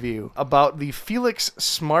interview about the Felix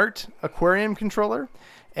Smart aquarium controller,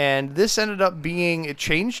 and this ended up being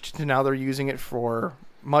changed to now they're using it for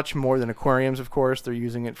much more than aquariums, of course. They're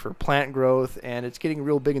using it for plant growth, and it's getting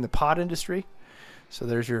real big in the pod industry. So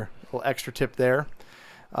there's your little extra tip there.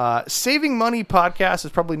 Saving Money podcast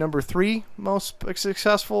is probably number 3 most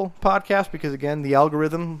successful podcast because, again, the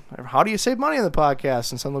algorithm. How do you save money on the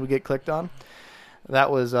podcast? And suddenly we get clicked on.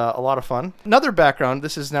 That was a lot of fun. Another background,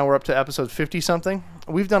 this is now we're up to episode 50-something.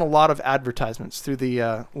 We've done a lot of advertisements through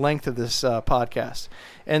the length of this podcast.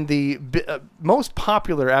 And the most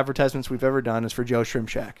popular advertisements we've ever done is for Joe Shrimp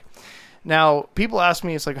Shack. Now, people ask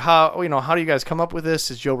me, it's like, how do you guys come up with this?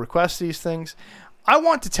 Does Joe request these things? I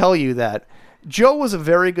want to tell you that Joe was a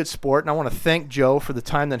very good sport, and I want to thank Joe for the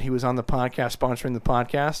time that he was on the podcast, sponsoring the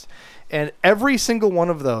podcast. And every single one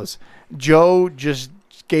of those, Joe just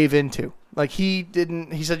gave into. Like he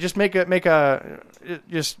said, just make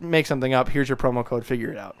something up. Here's your promo code. Figure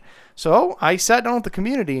it out. So I sat down with the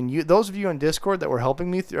community, and those of you on Discord that were helping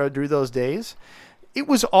me through those days, it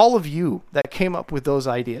was all of you that came up with those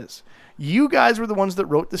ideas. You guys were the ones that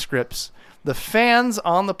wrote the scripts. The fans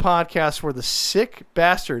on the podcast were the sick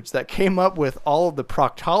bastards that came up with all of the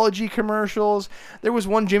proctology commercials. There was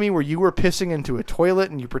one, Jimmy, where you were pissing into a toilet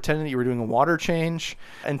and you pretended that you were doing a water change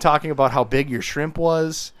and talking about how big your shrimp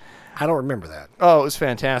was. I don't remember that. Oh, it was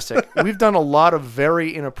fantastic. We've done a lot of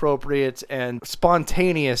very inappropriate and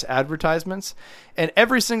spontaneous advertisements, and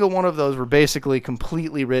every single one of those were basically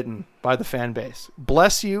completely written by the fan base.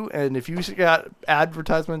 Bless you, and if you got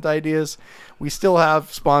advertisement ideas, we still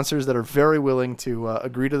have sponsors that are very willing to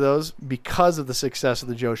agree to those because of the success of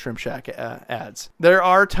the Joe Shrimp Shack ads. There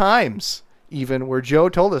are times even where Joe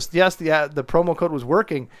told us, yes, the promo code was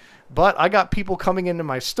working, but I got people coming into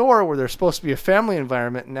my store where they're supposed to be a family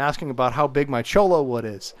environment and asking about how big my Cholo wood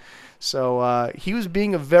is. So he was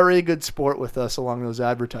being a very good sport with us along those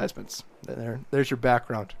advertisements. There's your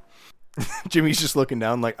background. Jimmy's just looking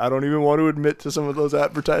down like, I don't even want to admit to some of those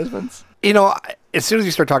advertisements. You know, as soon as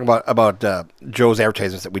you start talking about Joe's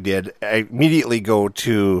advertisements that we did, I immediately go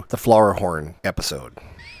to the Flower Horn episode.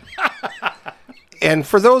 And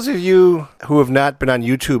for those of you who have not been on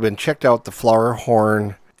YouTube and checked out the Flower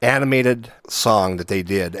Horn animated song that they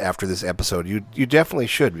did after this episode, you definitely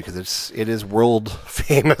should, because it is world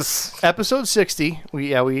famous. Episode 60, we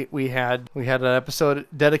had an episode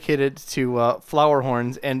dedicated to flower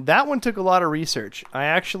horns, and that one took a lot of research. I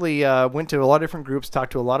actually went to a lot of different groups,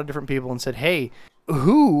 talked to a lot of different people, and said, hey,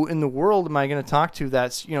 who in the world am I going to talk to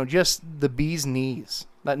that's just the bee's knees,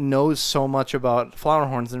 that knows so much about flower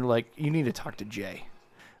horns? And they're like, you need to talk to Jay.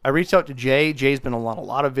 I reached out to Jay. Jay's been on a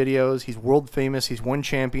lot of videos. He's world famous. He's won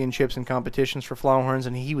championships and competitions for flower horns,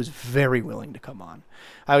 and he was very willing to come on.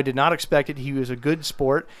 I did not expect it. He was a good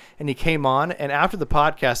sport, and he came on. And after the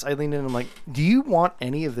podcast, I leaned in and I'm like, do you want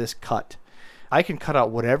any of this cut? I can cut out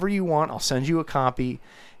whatever you want. I'll send you a copy.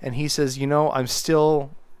 And he says, I'm still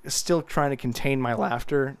trying to contain my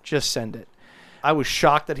laughter. Just send it. I was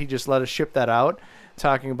shocked that he just let us ship that out,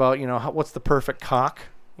 talking about, what's the perfect cock.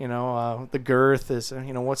 The girth is,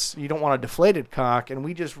 you don't want a deflated cock. And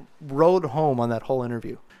we just rode home on that whole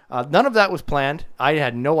interview. None of that was planned. I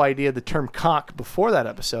had no idea the term cock before that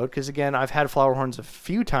episode, because again, I've had flower horns a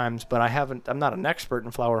few times, but I'm not an expert in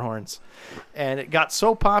flower horns. And it got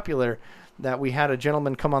so popular that we had a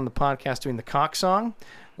gentleman come on the podcast doing the cock song.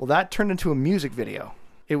 Well, that turned into a music video.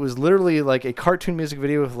 It was literally like a cartoon music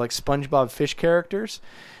video with like SpongeBob fish characters.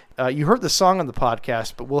 You heard the song on the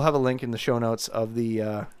podcast, but we'll have a link in the show notes of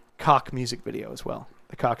the cock music video as well.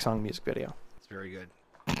 The cock song music video. It's very good.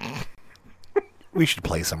 We should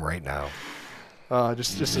play some right now.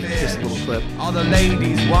 Just a little clip. All the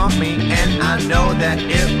ladies want me, and I know that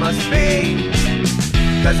it must be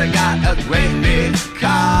 'cause I got a great big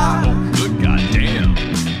car. Oh, good goddamn.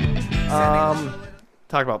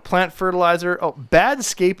 Talk about plant fertilizer. Oh,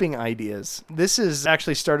 badscaping ideas. This has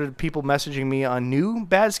actually started people messaging me on new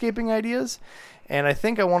badscaping ideas. And I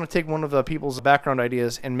think I want to take one of the people's background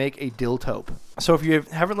ideas and make a dill taupe. So if you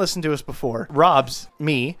haven't listened to us before, Rob's,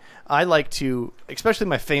 me, I like to, especially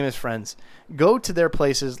my famous friends, go to their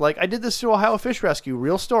places. Like I did this to Ohio Fish Rescue,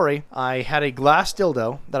 real story. I had a glass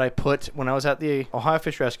dildo that I put when I was at the Ohio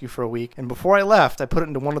Fish Rescue for a week. And before I left, I put it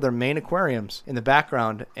into one of their main aquariums in the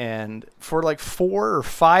background. And for like 4 or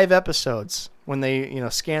 5 episodes, when they,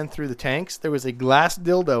 scanned through the tanks, there was a glass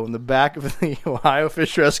dildo in the back of the Ohio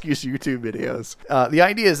Fish Rescue's YouTube videos. The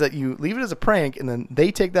idea is that you leave it as a prank, and then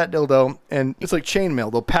they take that dildo, and it's like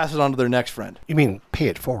chainmail. They'll pass it on to their next friend. You mean pay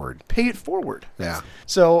it forward? Pay it forward. Yeah.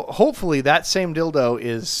 So hopefully that same dildo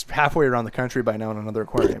is halfway around the country by now in another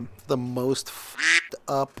aquarium. The most f***ed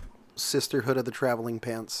up Sisterhood of the Traveling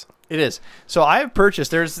Pants. It is. So I have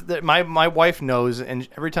purchased, my wife knows, and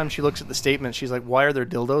every time she looks at the statement, she's like, why are there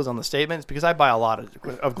dildos on the statements? Because I buy a lot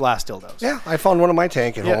of glass dildos. Yeah, I found one in my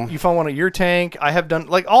tank at home. You found one at your tank. I have done,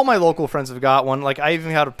 like, all my local friends have got one. Like, I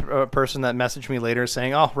even had a person that messaged me later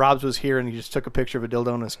saying, oh, Rob's was here, and he just took a picture of a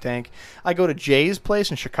dildo in his tank. I go to Jay's place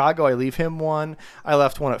in Chicago. I leave him one. I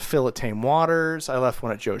left one at Phil at Tame Waters. I left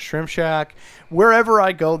one at Joe's Shrimp Shack. Wherever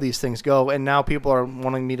I go, these things go, and now people are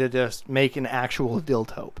wanting me to just make an actual dill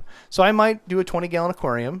taupe. So I might do a 20-gallon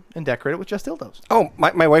aquarium and decorate it with just dildos. Oh,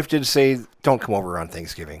 my wife did say, don't come over on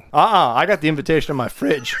Thanksgiving. I got the invitation in my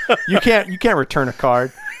fridge. You can't return a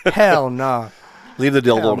card. Hell no. Leave the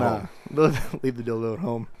dildo at home. Leave the dildo at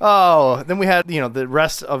home. Oh, then we had, the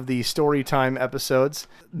rest of the story time episodes.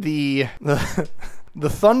 The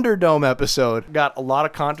Thunderdome episode got a lot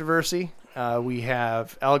of controversy. We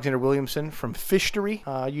have Alexander Williamson from Fishtory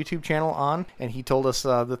YouTube channel on, and he told us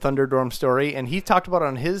the Thunderdome story, and he talked about it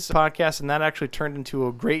on his podcast, and that actually turned into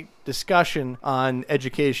a great discussion on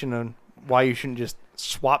education and why you shouldn't just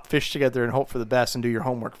swap fish together and hope for the best and do your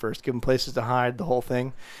homework first. Give them places to hide, the whole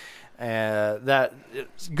thing. That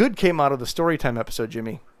good came out of the Storytime episode,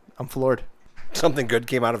 Jimmy. I'm floored. Something good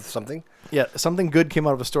came out of something? Yeah, something good came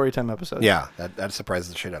out of a Storytime episode. Yeah, that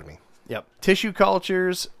surprises the shit out of me. Yep. Tissue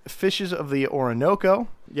cultures, fishes of the Orinoco.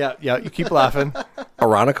 Yeah, you keep laughing.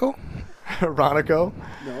 Oronico? Oronico.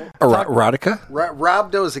 No. Erotica?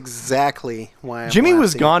 Rob knows exactly why I'm Jimmy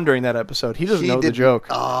was laughing. gone during that episode. He doesn't know the didn't. joke.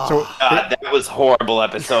 Oh. So, God, that was horrible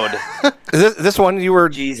episode. Is this one you were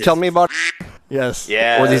Jesus. telling me about? yes.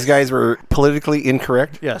 Yeah. Or these guys were politically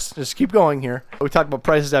incorrect? Yes, just keep going here. We talked about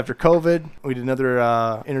prices after COVID. We did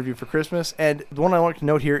another interview for Christmas. And the one I want to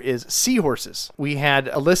note here is seahorses. We had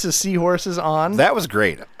Alyssa's seahorses on. That was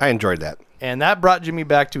great. I enjoyed that. And that brought Jimmy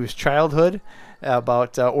back to his childhood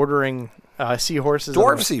about ordering seahorses.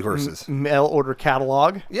 Dwarf on a seahorses. Mail order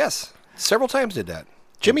catalog. Yes. Several times did that.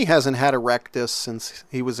 Jimmy hasn't had a rectus since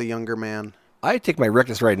he was a younger man. I'd take my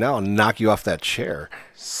rectus right now and knock you off that chair.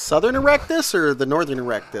 Southern erectus or the northern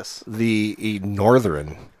erectus? The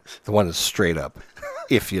northern, the one is straight up,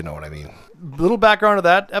 if you know what I mean. Little background of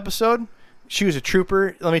that episode. She was a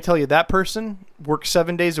trooper. Let me tell you, that person works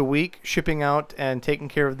 7 days a week shipping out and taking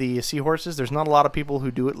care of the seahorses. There's not a lot of people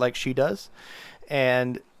who do it like she does.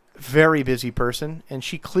 And very busy person. And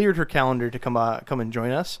she cleared her calendar to come and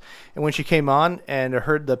join us. And when she came on and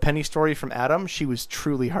heard the penny story from Adam, she was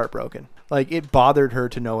truly heartbroken. Like, it bothered her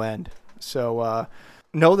to no end. So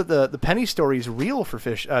know that the penny story is real for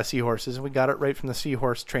seahorses, and we got it right from the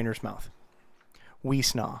seahorse trainer's mouth. We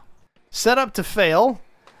snaw. Set up to fail.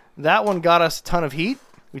 That one got us a ton of heat.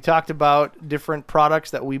 We talked about different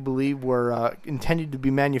products that we believe were intended to be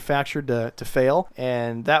manufactured to fail.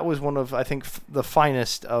 And that was one of, I think, the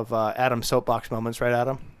finest of Adam's soapbox moments. Right,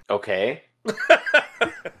 Adam? Okay.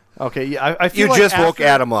 Okay, yeah. I feel You like just woke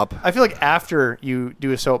Adam up. I feel like after you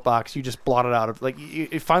do a soapbox, you just blot it out. Like,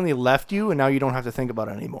 it finally left you, and now you don't have to think about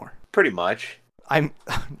it anymore. Pretty much.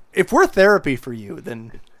 If we're therapy for you,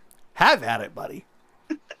 then have at it, buddy.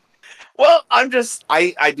 Well, I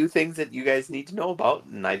do things that you guys need to know about,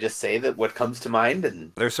 and I just say that what comes to mind.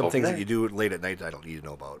 And There's some go from things there. that you do late at night that I don't need to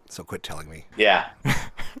know about, so quit telling me. Yeah.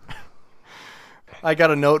 I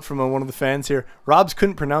got a note from one of the fans here. Robs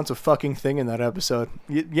couldn't pronounce a fucking thing in that episode.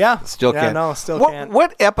 Still can't. No, still what, can't.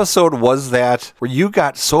 What episode was that where you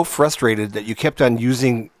got so frustrated that you kept on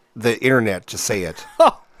using the internet to say it?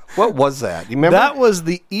 What was that? You remember? That was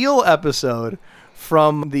the eel episode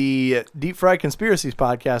from the Deep Fried Conspiracies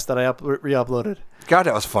podcast that I re-uploaded. God,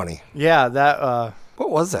 that was funny. Yeah, that... what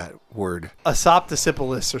was that word?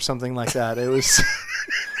 Asoptosipolis or something like that. It was...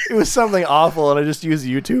 It was something awful, and I just used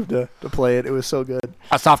YouTube to play it. It was so good.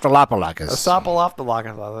 Asophilopolacus.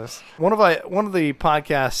 Asophilopolacus. One of the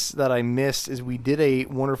podcasts that I missed is we did a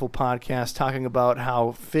wonderful podcast talking about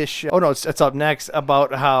how fish... Oh, no, it's up next.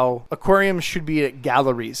 About how aquariums should be at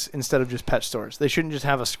galleries instead of just pet stores. They shouldn't just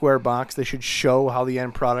have a square box. They should show how the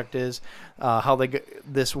end product is. How they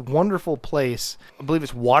get this wonderful place. I believe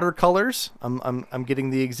it's Watercolors. I'm getting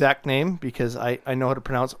the exact name because I know how to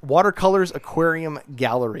pronounce Watercolors Aquarium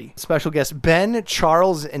Gallery. Special guests Ben,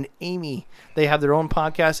 Charles, and Amy. They have their own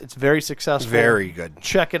podcast. It's very successful. Very good.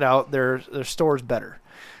 Check it out. Their store's better.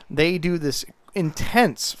 They do this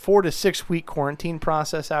intense 4 to 6 week quarantine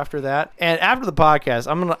process after that. And after the podcast,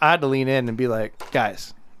 I had to lean in and be like,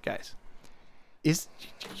 guys, is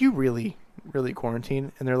you really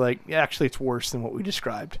quarantine? And they're like, yeah, actually it's worse than what we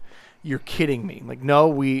described. You're kidding me. Like, no,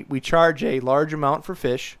 we charge a large amount for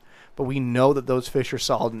fish, but we know that those fish are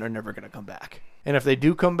solid and they're never going to come back. And if they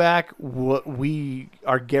do come back, we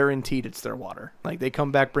are guaranteed it's their water. Like, they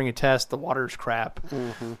come back, bring a test, the water's crap.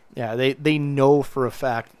 Mm-hmm. Yeah, they know for a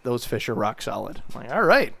fact those fish are rock solid. I'm like, all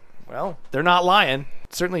right, well, they're not lying.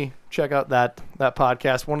 Certainly check out that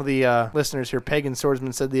podcast. One of the listeners here, Pagan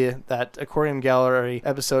Swordsman, said that Aquarium Gallery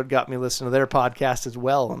episode got me listening to their podcast as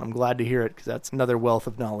well, and I'm glad to hear it because that's another wealth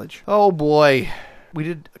of knowledge. Oh, boy. We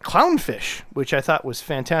did clownfish, which I thought was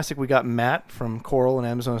fantastic. We got Matt from Coral and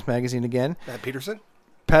Amazon's Magazine again. Matt Peterson?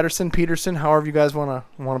 Peterson, however you guys want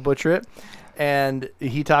to butcher it. And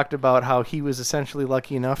he talked about how he was essentially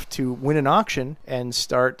lucky enough to win an auction and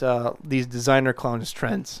start these designer clowns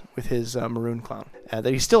trends with his maroon clown that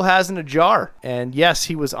he still has in a jar. And yes,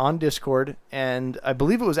 he was on Discord. And I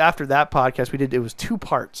believe it was after that podcast we did. It was 2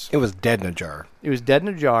 parts. It was dead in a jar. It was dead in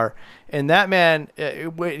a jar. And that man,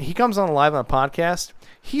 he comes on live on a podcast.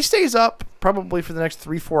 He stays up probably for the next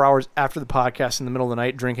 3-4 hours after the podcast in the middle of the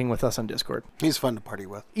night drinking with us on Discord. He's fun to party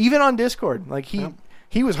with. Even on Discord. Like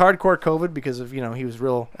he was hardcore COVID because of, he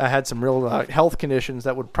was had some real health conditions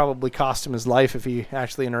that would probably cost him his life if he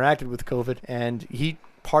actually interacted with COVID. And he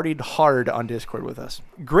partied hard on Discord with us.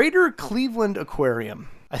 Greater Cleveland Aquarium.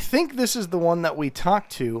 I think this is the one that we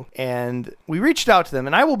talked to, and we reached out to them,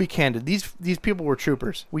 and I will be candid. These people were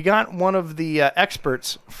troopers. We got one of the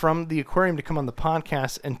experts from the aquarium to come on the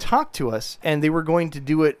podcast and talk to us, and they were going to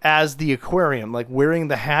do it as the aquarium, like wearing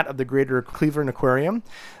the hat of the Greater Cleveland Aquarium.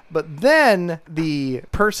 But then the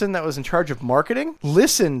person that was in charge of marketing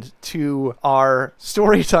listened to our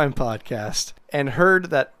Storytime podcast and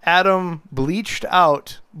heard that Adam bleached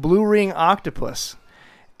out Blue Ring Octopus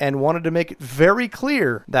and wanted to make it very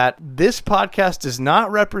clear that this podcast does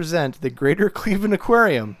not represent the Greater Cleveland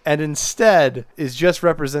Aquarium and instead is just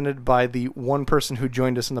represented by the one person who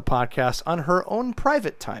joined us in the podcast on her own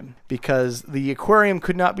private time, because the aquarium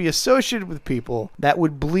could not be associated with people that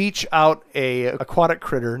would bleach out a aquatic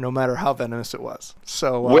critter no matter how venomous it was.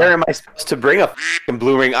 So where am I supposed to bring a f***ing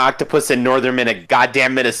blue ring octopus in northern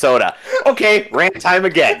goddamn Minnesota? Okay, rant time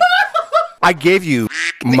again. I gave you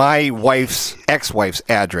my ex-wife's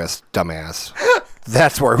address, dumbass.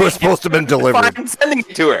 That's where it was supposed to have been delivered. I'm sending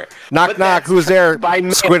it to her. Knock, knock. Who's there?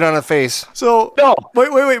 Squid on a face. So, no.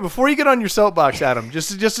 Wait. Before you get on your soapbox, Adam,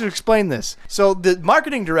 just to explain this. So, the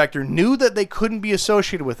marketing director knew that they couldn't be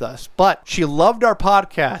associated with us, but she loved our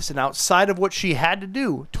podcast, and outside of what she had to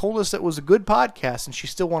do, told us it was a good podcast, and she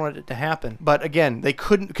still wanted it to happen. But again, they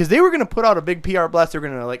couldn't, because they were going to put out a big PR blast. They were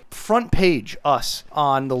going to front page us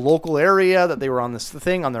on the local area that they were on this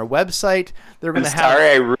thing on their website. They're going to have.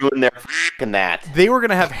 Sorry, I ruined their f***ing that. They were going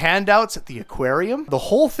to have handouts at the aquarium. The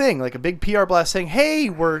whole thing, like a big PR blast saying, hey,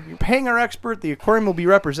 you're paying our expert. The aquarium will be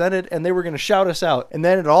represented. And they were going to shout us out. And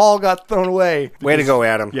then it all got thrown away. Way to go,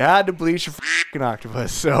 Adam. You had to bleach your f***ing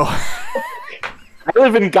octopus. So... I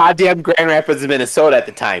live in goddamn Grand Rapids, Minnesota at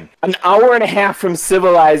the time. An hour and a half from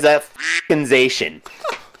civilized f***ization.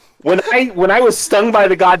 When I was stung by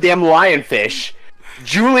the goddamn lionfish,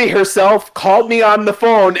 Julie herself called me on the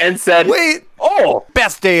phone and said, wait, oh,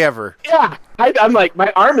 best day ever. Yeah. I'm like,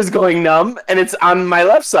 my arm is going numb and it's on my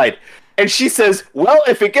left side. And she says, well,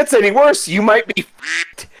 if it gets any worse, you might be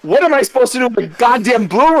f***ed. What am I supposed to do with a goddamn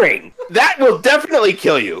blue ring? That will definitely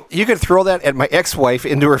kill you. You could throw that at my ex-wife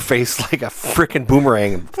into her face like a freaking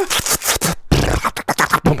boomerang.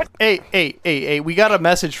 Hey, we got a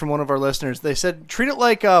message from one of our listeners. They said, treat it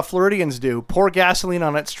like Floridians do. Pour gasoline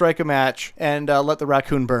on it, strike a match, and let the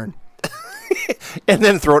raccoon burn. And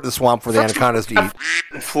then throw it in the swamp for the anacondas to eat.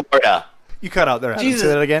 In Florida. You cut out there. Adam. Jesus. Say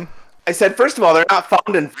that again. I said, first of all, they're not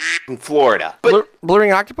found in Florida. But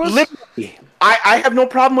Blurring octopus? literally, I have no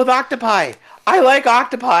problem with octopi. I like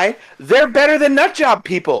octopi. They're better than nut job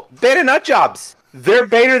people. Beta nut jobs. They're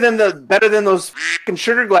better than those fucking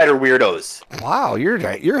sugar glider weirdos. Wow,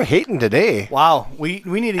 you're hating today. Wow. We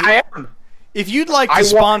need to. I am. If you'd like to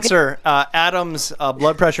sponsor Adam's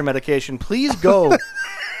blood pressure medication, please go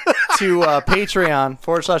to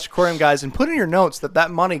Patreon/Aquarium Guys and put in your notes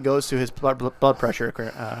that money goes to his blood pressure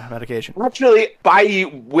medication. Actually,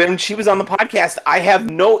 when she was on the podcast, I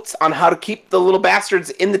have notes on how to keep the little bastards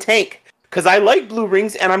in the tank. Because I like blue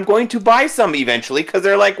rings, and I'm going to buy some eventually, because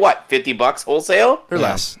they're like, what, $50 wholesale? They're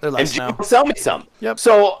less. They're less now. And Jim will sell me some. Yep.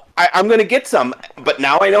 So I'm going to get some, but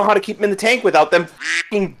now I know how to keep them in the tank without them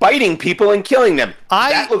f***ing biting people and killing them.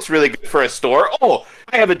 That looks really good for a store. Oh,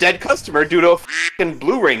 I have a dead customer due to a f***ing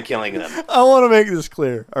blue ring killing them. I want to make this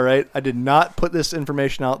clear, all right? I did not put this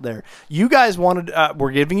information out there. You guys wanted,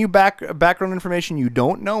 we're giving you background information you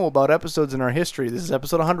don't know about episodes in our history. This is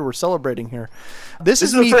episode 100 we're celebrating here. This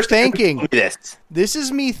is me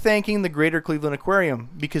thanking the Greater Cleveland Aquarium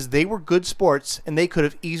because they were good sports and they could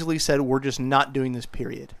have easily said, we're just not doing this,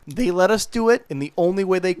 period. They let us do it in the only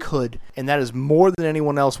way they could, and that is more than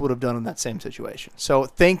anyone else would have done in that same situation. So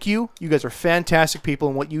thank you. You guys are fantastic people,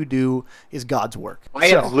 and what you do is God's work. I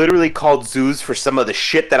have literally called zoos for some of the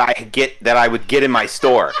shit that I would get in my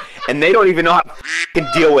store, and they don't even know how to f***ing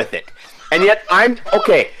deal with it. And yet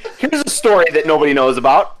here's a story that nobody knows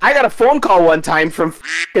about. I got a phone call one time from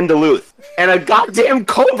f***ing Duluth, and a goddamn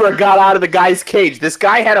cobra got out of the guy's cage. This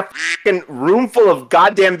guy had a f***ing room full of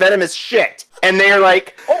goddamn venomous shit. And they're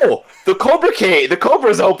like, oh, the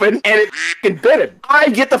cobra's open, and it f***ing bit him. I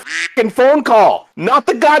get the f***ing phone call. Not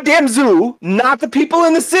the goddamn zoo, not the people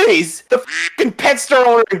in the cities, the f***ing pet store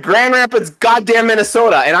owner in Grand Rapids, goddamn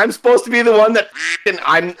Minnesota. And I'm supposed to be the one that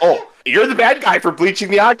you're the bad guy for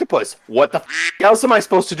bleaching the octopus. What the f*** else am I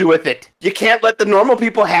supposed to do with it? You can't let the normal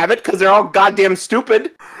people have it because they're all goddamn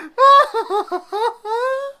stupid.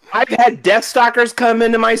 I've had death stalkers come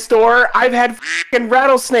into my store. I've had f***ing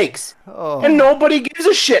rattlesnakes. Oh. And nobody gives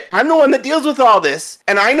a shit. I'm the one that deals with all this.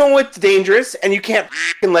 And I know it's dangerous, and you can't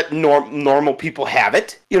f***ing let normal people have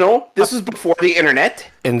it. You know, this was before the internet.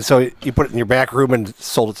 And so you put it in your back room and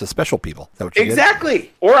sold it to special people. Is that what you did?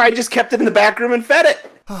 Or I just kept it in the back room and fed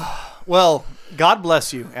it. Well, God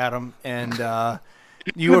bless you, Adam. And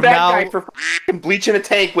you are bad now guy for f***ing bleaching a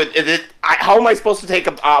tank with it. How am I supposed to take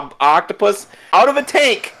an octopus out of a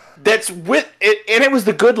tank that's with it? And it was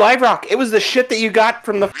the good live rock. It was the shit that you got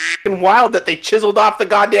from the f***ing wild that they chiseled off the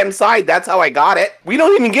goddamn side. That's how I got it. We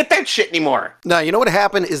don't even get that shit anymore. No, you know what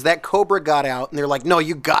happened is that cobra got out, and they're like, no,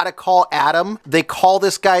 you gotta call Adam. They call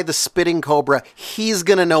this guy the spitting cobra. He's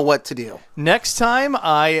gonna know what to do. Next time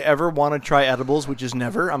I ever want to try edibles, which is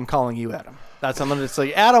never, I'm calling you Adam. That's something that's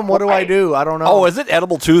like, Adam, what do I do? I don't know. Oh, is it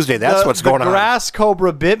Edible Tuesday? That's what's going on. The grass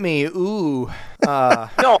cobra bit me. Ooh. No,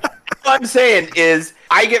 what I'm saying is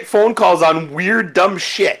I get phone calls on weird, dumb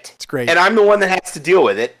shit. It's great. And I'm the one that has to deal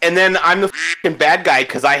with it. And then I'm the f***ing bad guy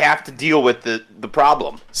because I have to deal with the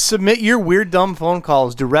problem. Submit your weird, dumb phone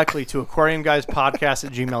calls directly to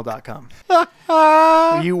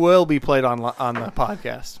aquariumguyspodcast@gmail.com. You will be played on the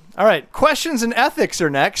podcast. All right, questions and ethics are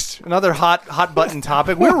next. Another hot button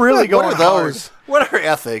topic. We're really going hard. What are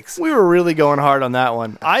ethics? We were really going hard on that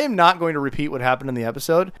one. I am not going to repeat what happened in the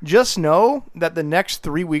episode. Just know that the next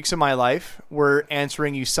 3 weeks of my life, we're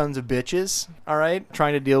answering you sons of bitches. All right,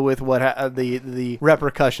 trying to deal with what the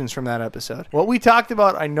repercussions from that episode. What we talked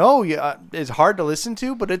about, I know is hard to listen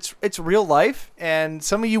to, but it's real life, and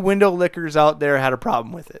some of you window lickers out there had a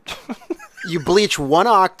problem with it. You bleach one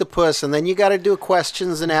octopus, and then you got to do a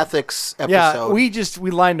questions and ethics episode. Yeah, we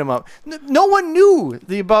lined them up. No one knew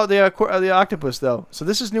about the octopus, though. So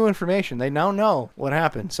this is new information. They now know what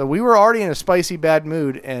happened. So we were already in a spicy, bad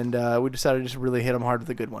mood, and we decided to just really hit them hard with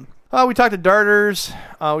a good one. We talked to darters.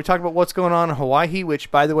 We talked about what's going on in Hawaii, which,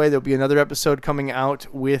 by the way, there'll be another episode coming out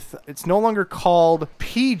with, it's no longer called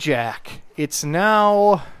P-Jack. It's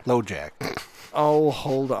now... Low-Jack. Oh,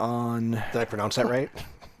 hold on. Did I pronounce that right?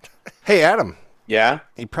 Hey, Adam. Yeah?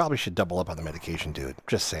 You probably should double up on the medication, dude.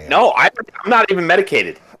 Just saying. No, I'm not even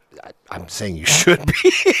medicated. I'm saying you should be.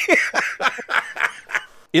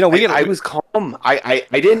 You know, I was calm. I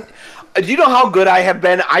didn't. Do you know how good I have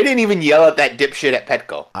been? I didn't even yell at that dipshit at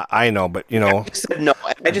Petco. I know, but you know, I just said no.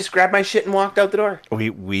 I just grabbed my shit and walked out the door.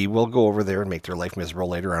 we will go over there and make their life miserable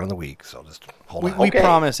later on in the week. So just hold on. We Okay.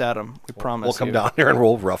 promise, Adam. We promise. We'll come you. down there and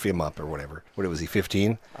we'll rough him up or whatever. What was he,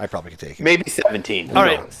 15? I probably could take him. Maybe 17. Who All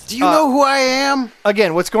right. knows? Do you know who I am?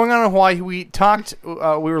 Again, what's going on in Hawaii? We talked. We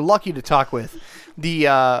were lucky to talk with the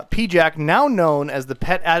PJAC, now known as the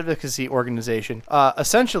Pet Advocacy Organization. Not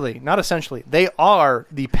essentially, they are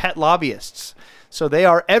the pet lobbyists. So they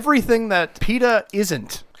are everything that PETA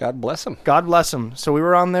isn't. God bless him. God bless them. So we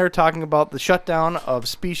were on there talking about the shutdown of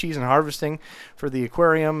species and harvesting for the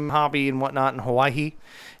aquarium hobby and whatnot in Hawaii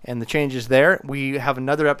and the changes there. We have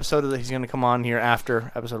another episode that he's going to come on here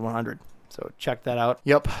after episode 100. So check that out.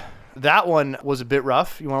 Yep. That one was a bit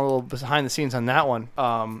rough. You want a little behind the scenes on that one.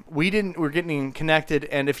 We're getting connected,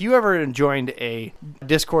 and if you ever joined a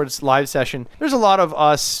Discord's live session, there's a lot of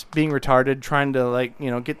us being retarded, trying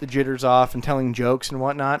to get the jitters off and telling jokes and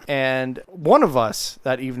whatnot. And one of us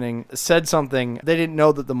that evening said something. They didn't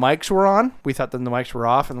know that the mics were on. We thought that the mics were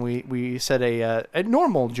off, and we said a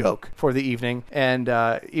normal joke for the evening. And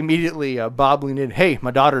immediately Bob leaned in, "Hey,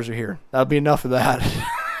 my daughters are here. That'll be enough of that."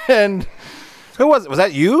 And Who was it? Was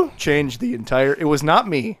that you? changed the entire. It was not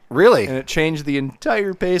me, Really? and it changed the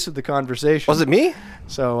entire pace of the conversation. Was it me?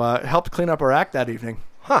 So it helped clean up our act that evening.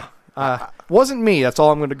 Huh. Wasn't me. That's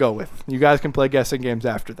all I'm going to go with. You guys can play guessing games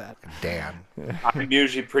after that. Dan. I'm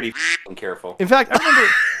usually pretty careful. In fact, I remember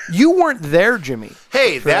you weren't there, Jimmy.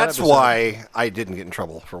 Hey, for that that's episode. why I didn't get in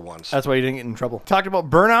trouble for once. That's why you didn't get in trouble. Talked about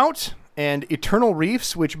burnout and eternal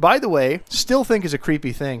reefs, which, by the way, still think is a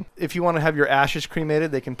creepy thing. If you want to have your ashes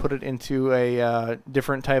cremated, they can put it into a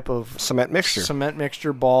different type of Cement mixture. cement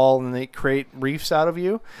mixture ball, and they create reefs out of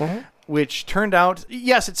you. Which turned out,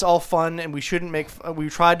 yes, it's all fun, and we shouldn't make. We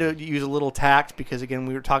tried to use a little tact because, again,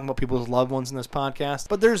 we were talking about people's loved ones in this podcast.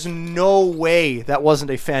 But there's no way that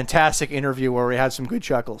wasn't a fantastic interview where we had some good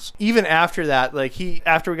chuckles. Even after that,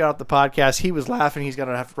 after we got off the podcast, he was laughing. He's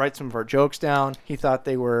gonna have to write some of our jokes down. He thought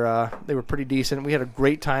they were pretty decent. We had a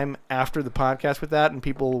great time after the podcast with that, and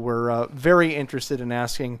people were very interested in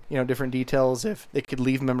asking, different details if they could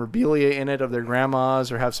leave memorabilia in it of their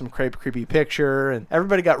grandmas or have some creepy picture, and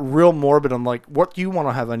everybody got real morbid on what do you want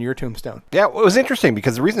to have on your tombstone. Yeah, it was interesting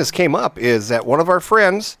because the reason this came up is that one of our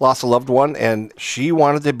friends lost a loved one and she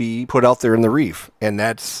wanted to be put out there in the reef. And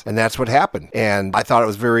that's what happened. And I thought it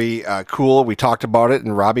was very cool. We talked about it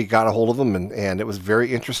and Robbie got a hold of them and it was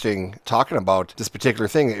very interesting talking about this particular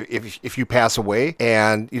thing. If you pass away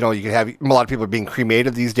and, you can have a lot of people are being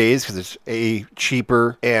cremated these days because it's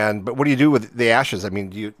cheaper. But what do you do with the ashes? I mean,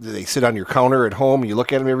 do they sit on your counter at home and you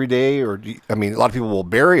look at them every day? Or a lot of people will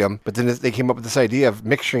bury them. But then they came up with this idea of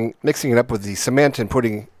mixing it up with the cement and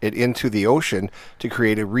putting it into the ocean to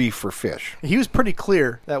create a reef for fish. He was pretty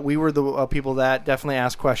clear that we were the people that definitely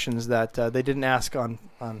asked questions that they didn't ask on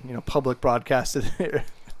public broadcasted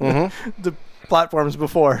the platforms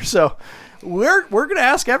before. So we're going to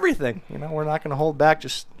ask everything. We're not going to hold back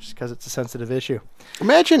just because it's a sensitive issue.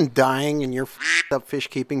 Imagine dying and your up fish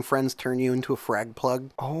keeping friends turn you into a frag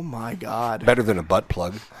plug. Oh my God! Better than a butt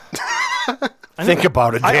plug. Think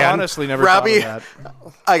about it, Dan. I honestly never Robbie, thought of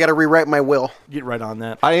that. I got to rewrite my will. Get right on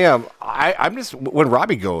that. I am. I'm just when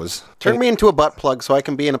Robbie goes. Turn me into a butt plug so I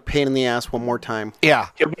can be in a pain in the ass one more time. Yeah.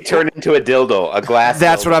 He'll be turned into a dildo, a glass.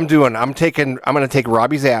 That's dildo. what I'm doing. I'm going to take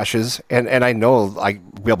Robbie's ashes, and I know I'll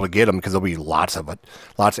be able to get them because there'll be lots of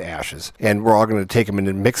ashes, and we're all going to take them and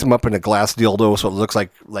then mix them up in a glass dildo so it looks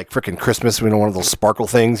like frickin' Christmas. One of those sparkle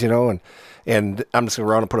things, and I'm just going to go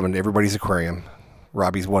around and put them in everybody's aquarium.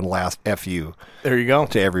 Robbie's one last FU. There you go.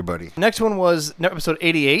 To everybody. Next one was episode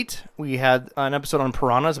 88. We had an episode on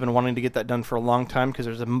piranhas. I've been wanting to get that done for a long time because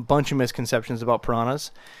there's a bunch of misconceptions about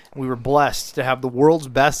piranhas. We were blessed to have the world's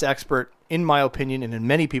best expert, in my opinion, and in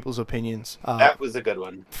many people's opinions. That was a good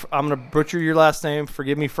one. I'm going to butcher your last name.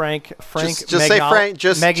 Forgive me, Frank. Just say Frank.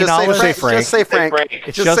 Just say Frank. Just say Frank.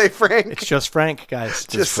 Just say Frank. It's just Frank, guys.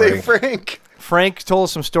 Just say Frank. Frank told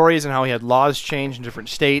us some stories on how he had laws changed in different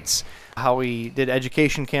states, how he did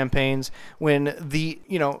education campaigns. When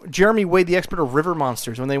Jeremy Wade, the expert of river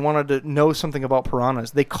monsters, when they wanted to know something about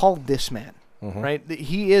piranhas, they called this man, right?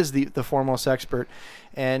 He is the foremost expert,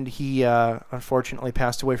 and he unfortunately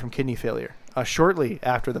passed away from kidney failure shortly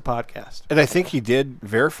after the podcast. And I think he did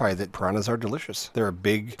verify that piranhas are delicious. They're a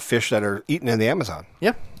big fish that are eaten in the Amazon.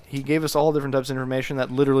 Yeah. He gave us all different types of information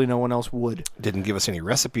that literally no one else would. Didn't give us any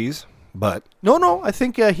recipes. But no, I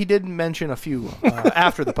think he did mention a few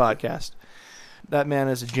after the podcast. That man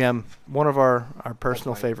is a gem, one of our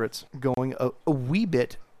personal favorites, going a wee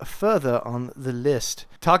bit further on the list.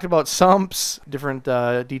 Talked about sumps, different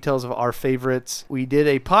details of our favorites. We did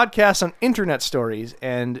a podcast on internet stories,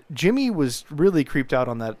 and Jimmy was really creeped out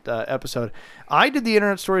on that episode. I did the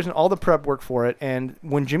internet stories and all the prep work for it, and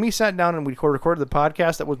when Jimmy sat down and we recorded the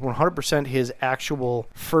podcast, that was 100% his actual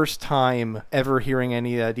first time ever hearing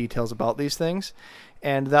any details about these things.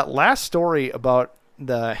 And that last story about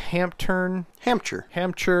the Hampshire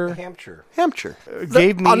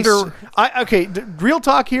gave me real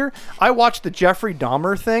talk here. I watched the Jeffrey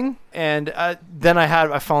Dahmer thing, and then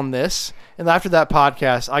I found this, and after that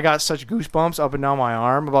podcast I got such goosebumps up and down my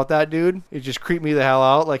arm about that dude. It just creeped me the hell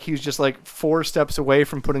out. Like, he was just like 4 steps away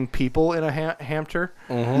from putting people in a Hampshire.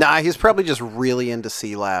 Nah, he's probably just really into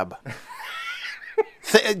C-Lab.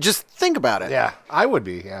 Just think about it. Yeah, I would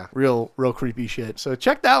be, yeah. Real creepy shit. So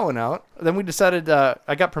check that one out. Then we decided,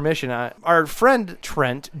 I got permission. Our friend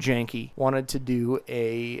Trent Janke wanted to do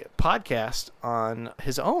a podcast on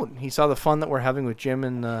his own. He saw the fun that we're having with Jim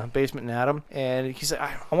in the basement and Adam, and he said,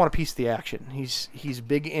 I want a piece of the action. He's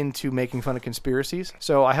big into making fun of conspiracies.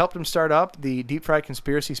 So I helped him start up the Deep Fried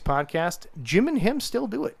Conspiracies podcast. Jim and him still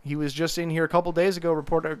do it. He was just in here a couple days ago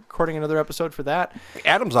recording another episode for that.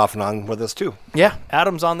 Adam's off and on with us, too. Yeah,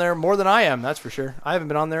 Adam's on there more than I am, that's for sure. I haven't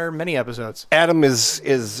been on there many episodes. Adam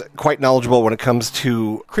is quite knowledgeable when it comes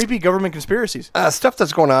to creepy government conspiracies. Stuff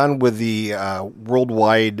that's going on with the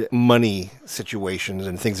worldwide money situations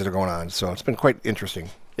and things that are going on. So it's been quite interesting.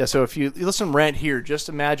 Yeah, so if you listen to Rant here, just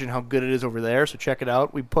imagine how good it is over there. So check it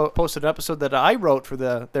out. We posted an episode that I wrote for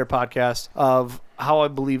their podcast of how I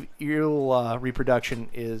believe eel reproduction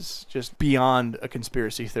is just beyond a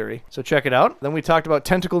conspiracy theory. So check it out. Then we talked about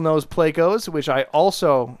tentacle nose Placos, which I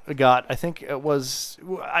also got. I think it was,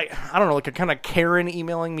 I don't know, like a kind of Karen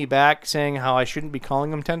emailing me back saying how I shouldn't be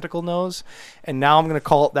calling them tentacle nose. And now I'm going to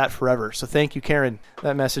call it that forever. So thank you, Karen,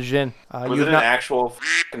 that message in. Was it an actual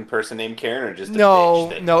person named Karen or just a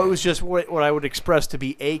No, bitch no, it was just what I would express to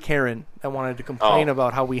be a Karen that wanted to complain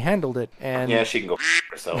about how we handled it. And yeah, she can go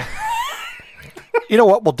herself. You know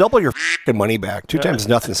what? We'll double your money back. 2 times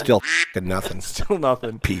nothing, still nothing. Still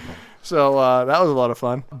nothing. People. So that was a lot of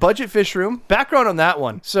fun. Budget Fish Room. Background on that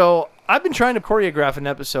one. So I've been trying to choreograph an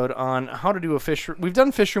episode on how to do a fish room. We've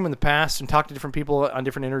done fish room in the past and talked to different people on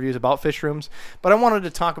different interviews about fish rooms, but I wanted to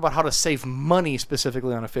talk about how to save money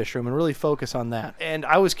specifically on a fish room and really focus on that. And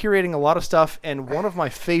I was curating a lot of stuff, and one of my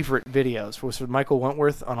favorite videos was with Michael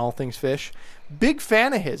Wentworth on All Things Fish. Big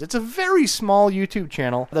fan of his. It's a very small YouTube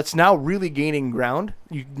channel that's now really gaining ground.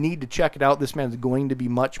 You need to check it out. This man's going to be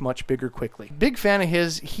much, much bigger quickly. Big fan of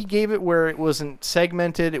his. He gave it where it wasn't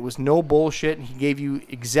segmented. It was no bullshit. And he gave you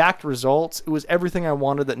exact results. It was everything I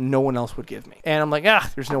wanted that no one else would give me. And I'm like,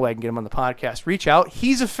 there's no way I can get him on the podcast. Reach out.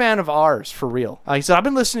 He's a fan of ours, for real. He said, I've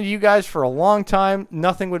been listening to you guys for a long time.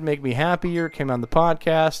 Nothing would make me happier. Came on the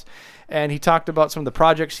podcast. And he talked about some of the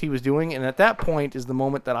projects he was doing. And at that point is the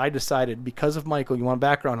moment that I decided, because of Michael, you want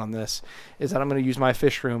background on this, is that I'm going to use my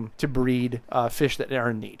fish room to breed fish that are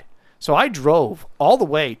in need. So I drove all the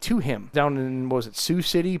way to him down in, what was it, Sioux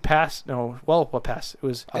City? What pass? It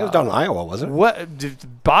was down in Iowa, wasn't it?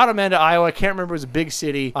 What, bottom end of Iowa. I can't remember. It was a big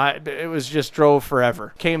city. It was just drove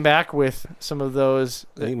forever. Came back with some of those.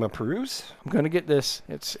 Lima Perus? I'm going to get this.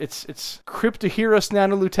 It's Cryptoheros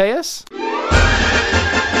nanoluteus.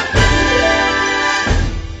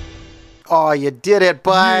 Oh, you did it,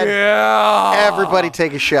 bud. Yeah. Everybody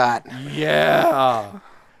take a shot. Yeah.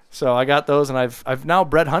 So I got those, and I've now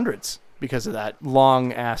bred hundreds because of that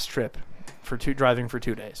long-ass trip driving for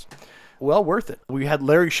 2 days. Well worth it. We had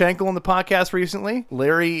Larry Schenkel on the podcast recently.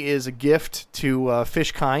 Larry is a gift to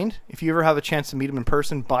Fish Kind. If you ever have a chance to meet him in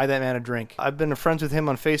person, buy that man a drink. I've been friends with him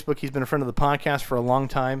on Facebook. He's been a friend of the podcast for a long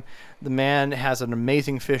time. The man has an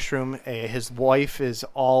amazing fish room. His wife is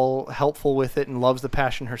all helpful with it and loves the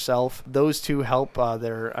passion herself. Those two help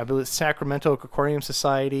I believe, Sacramento Aquarium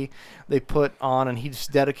Society. They put on, and he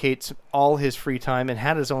just dedicates all his free time and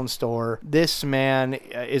had his own store. This man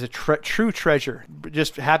is a true treasure.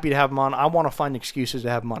 Just happy to have him on. I want to find excuses to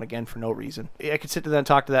have him on again for no reason. I could sit there and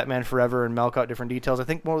talk to that man forever and milk out different details. I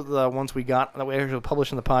think one of the ones we got that we actually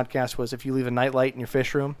published on the podcast was if you leave a nightlight in your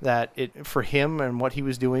fish room, that it for him and what he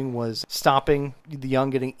was doing was stopping the young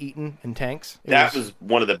getting eaten in tanks. That was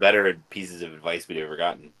one of the better pieces of advice we'd ever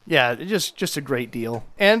gotten. Yeah, just a great deal.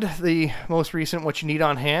 And the most recent What You Need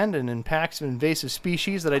on Hand and Impacts of Invasive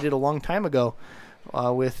Species that I did a long time ago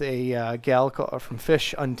with a gal from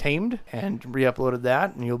Fish Untamed, and re-uploaded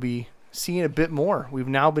that, and you'll be seeing a bit more. We've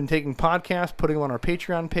now been taking podcasts, putting them on our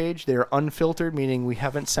Patreon page. They're unfiltered, meaning we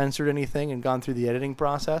haven't censored anything and gone through the editing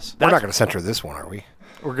process. We're not going to censor this one, are we?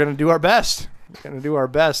 We're going to do our best. We're going to do our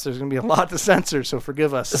best. There's going to be a lot to censor, so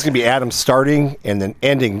forgive us. It's going to be Adam starting and then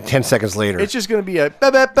ending 10 seconds later. It's just going to be a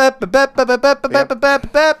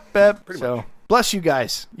so bless you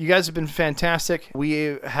guys. You guys have been fantastic.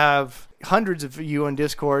 We have hundreds of you on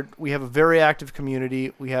Discord. We have a very active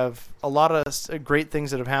community. We have a lot of great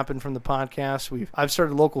things that have happened from the podcast. I've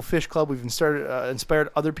started a local fish club. We've inspired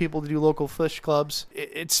other people to do local fish clubs.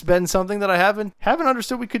 It's been something that I haven't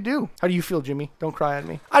understood we could do. How do you feel, Jimmy? Don't cry at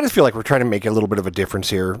me. I just feel like we're trying to make a little bit of a difference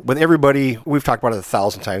here with everybody. We've talked about it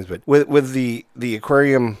 1,000 times, but with the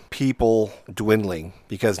aquarium people dwindling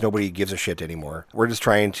because nobody gives a shit anymore. We're just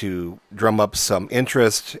trying to drum up some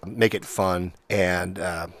interest, make it fun, and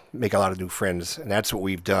make a lot of new friends. And that's what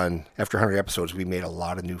we've done. After 100 episodes, we made a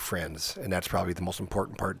lot of new friends. And that's probably the most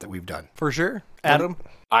important part that we've done. For sure. Adam?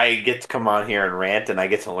 I get to come on here and rant, and I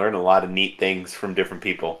get to learn a lot of neat things from different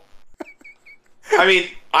people. I mean,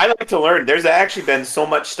 I like to learn. There's actually been so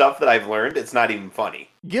much stuff that I've learned, it's not even funny.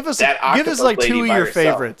 Give us like two of your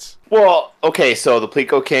favorites. Well, okay, so the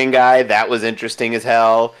Plico King guy, that was interesting as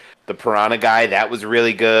hell. The Piranha guy, that was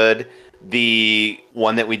really good. The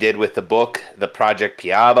one that we did with the book, the Project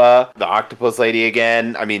Piaba, the Octopus Lady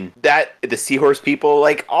again. I mean, the Seahorse people,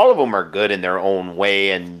 like, all of them are good in their own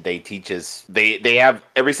way, and they teach us. They have,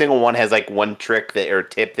 every single one has like one trick or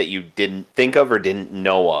tip that you didn't think of or didn't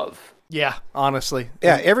know of. Yeah, honestly.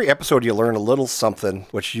 Yeah, every episode you learn a little something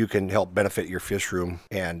which you can help benefit your fish room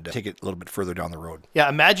and take it a little bit further down the road. Yeah,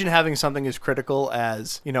 imagine having something as critical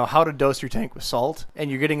as, how to dose your tank with salt,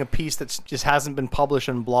 and you're getting a piece that just hasn't been published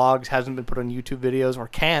on blogs, hasn't been put on YouTube videos, or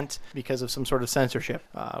can't because of some sort of censorship.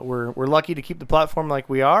 We're lucky to keep the platform like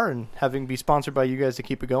we are and having be sponsored by you guys to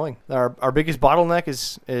keep it going. Our biggest bottleneck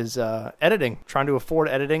is editing, trying to afford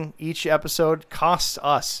editing. Each episode costs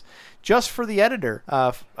us. Just for the editor,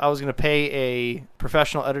 if I was going to pay a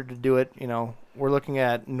professional editor to do it, we're looking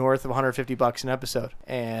at north of $150 an episode.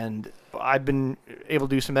 And I've been able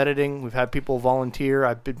to do some editing. We've had people volunteer.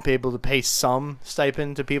 I've been able to pay some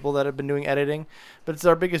stipend to people that have been doing editing. But it's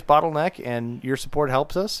our biggest bottleneck, and your support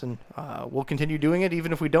helps us. And we'll continue doing it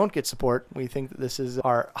even if we don't get support. We think that this is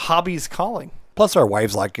our hobby's calling. Plus, our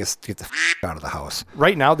wives like us to get the out of the house.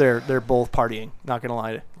 Right now, they're both partying. Not going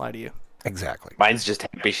to lie to you. Exactly. Mine's just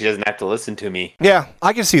happy she doesn't have to listen to me. Yeah,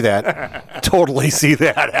 I can see that. Totally see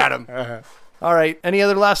that, Adam. All right. Any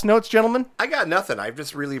other last notes, gentlemen? I got nothing. I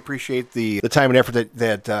just really appreciate the time and effort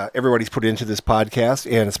that everybody's put into this podcast,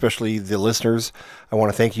 and especially the listeners. I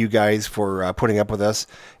want to thank you guys for putting up with us.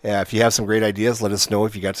 If you have some great ideas, let us know.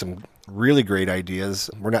 If you got some really great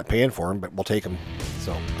ideas, we're not paying for them, but we'll take them.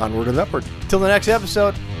 So onward and upward. Till the next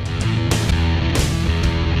episode.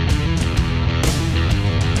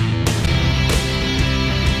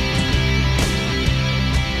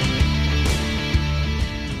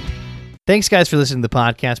 Thanks, guys, for listening to the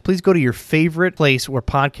podcast. Please go to your favorite place where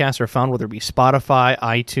podcasts are found, whether it be Spotify,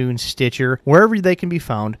 iTunes, Stitcher, wherever they can be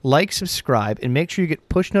found. Like, subscribe, and make sure you get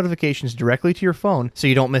push notifications directly to your phone so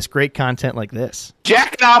you don't miss great content like this.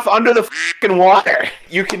 Jacking off under the fucking water.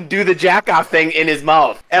 You can do the jack off thing in his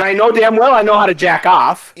mouth. And I know damn well I know how to jack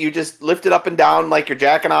off. You just lift it up and down like you're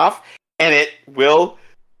jacking off, and it will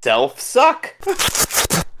self-suck.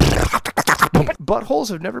 Buttholes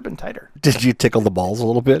have never been tighter. Did you tickle the balls a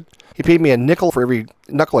little bit? He paid me a nickel for every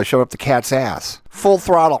knuckle I shoved up the cat's ass. Full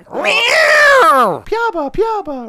throttle. Piaba, piaba.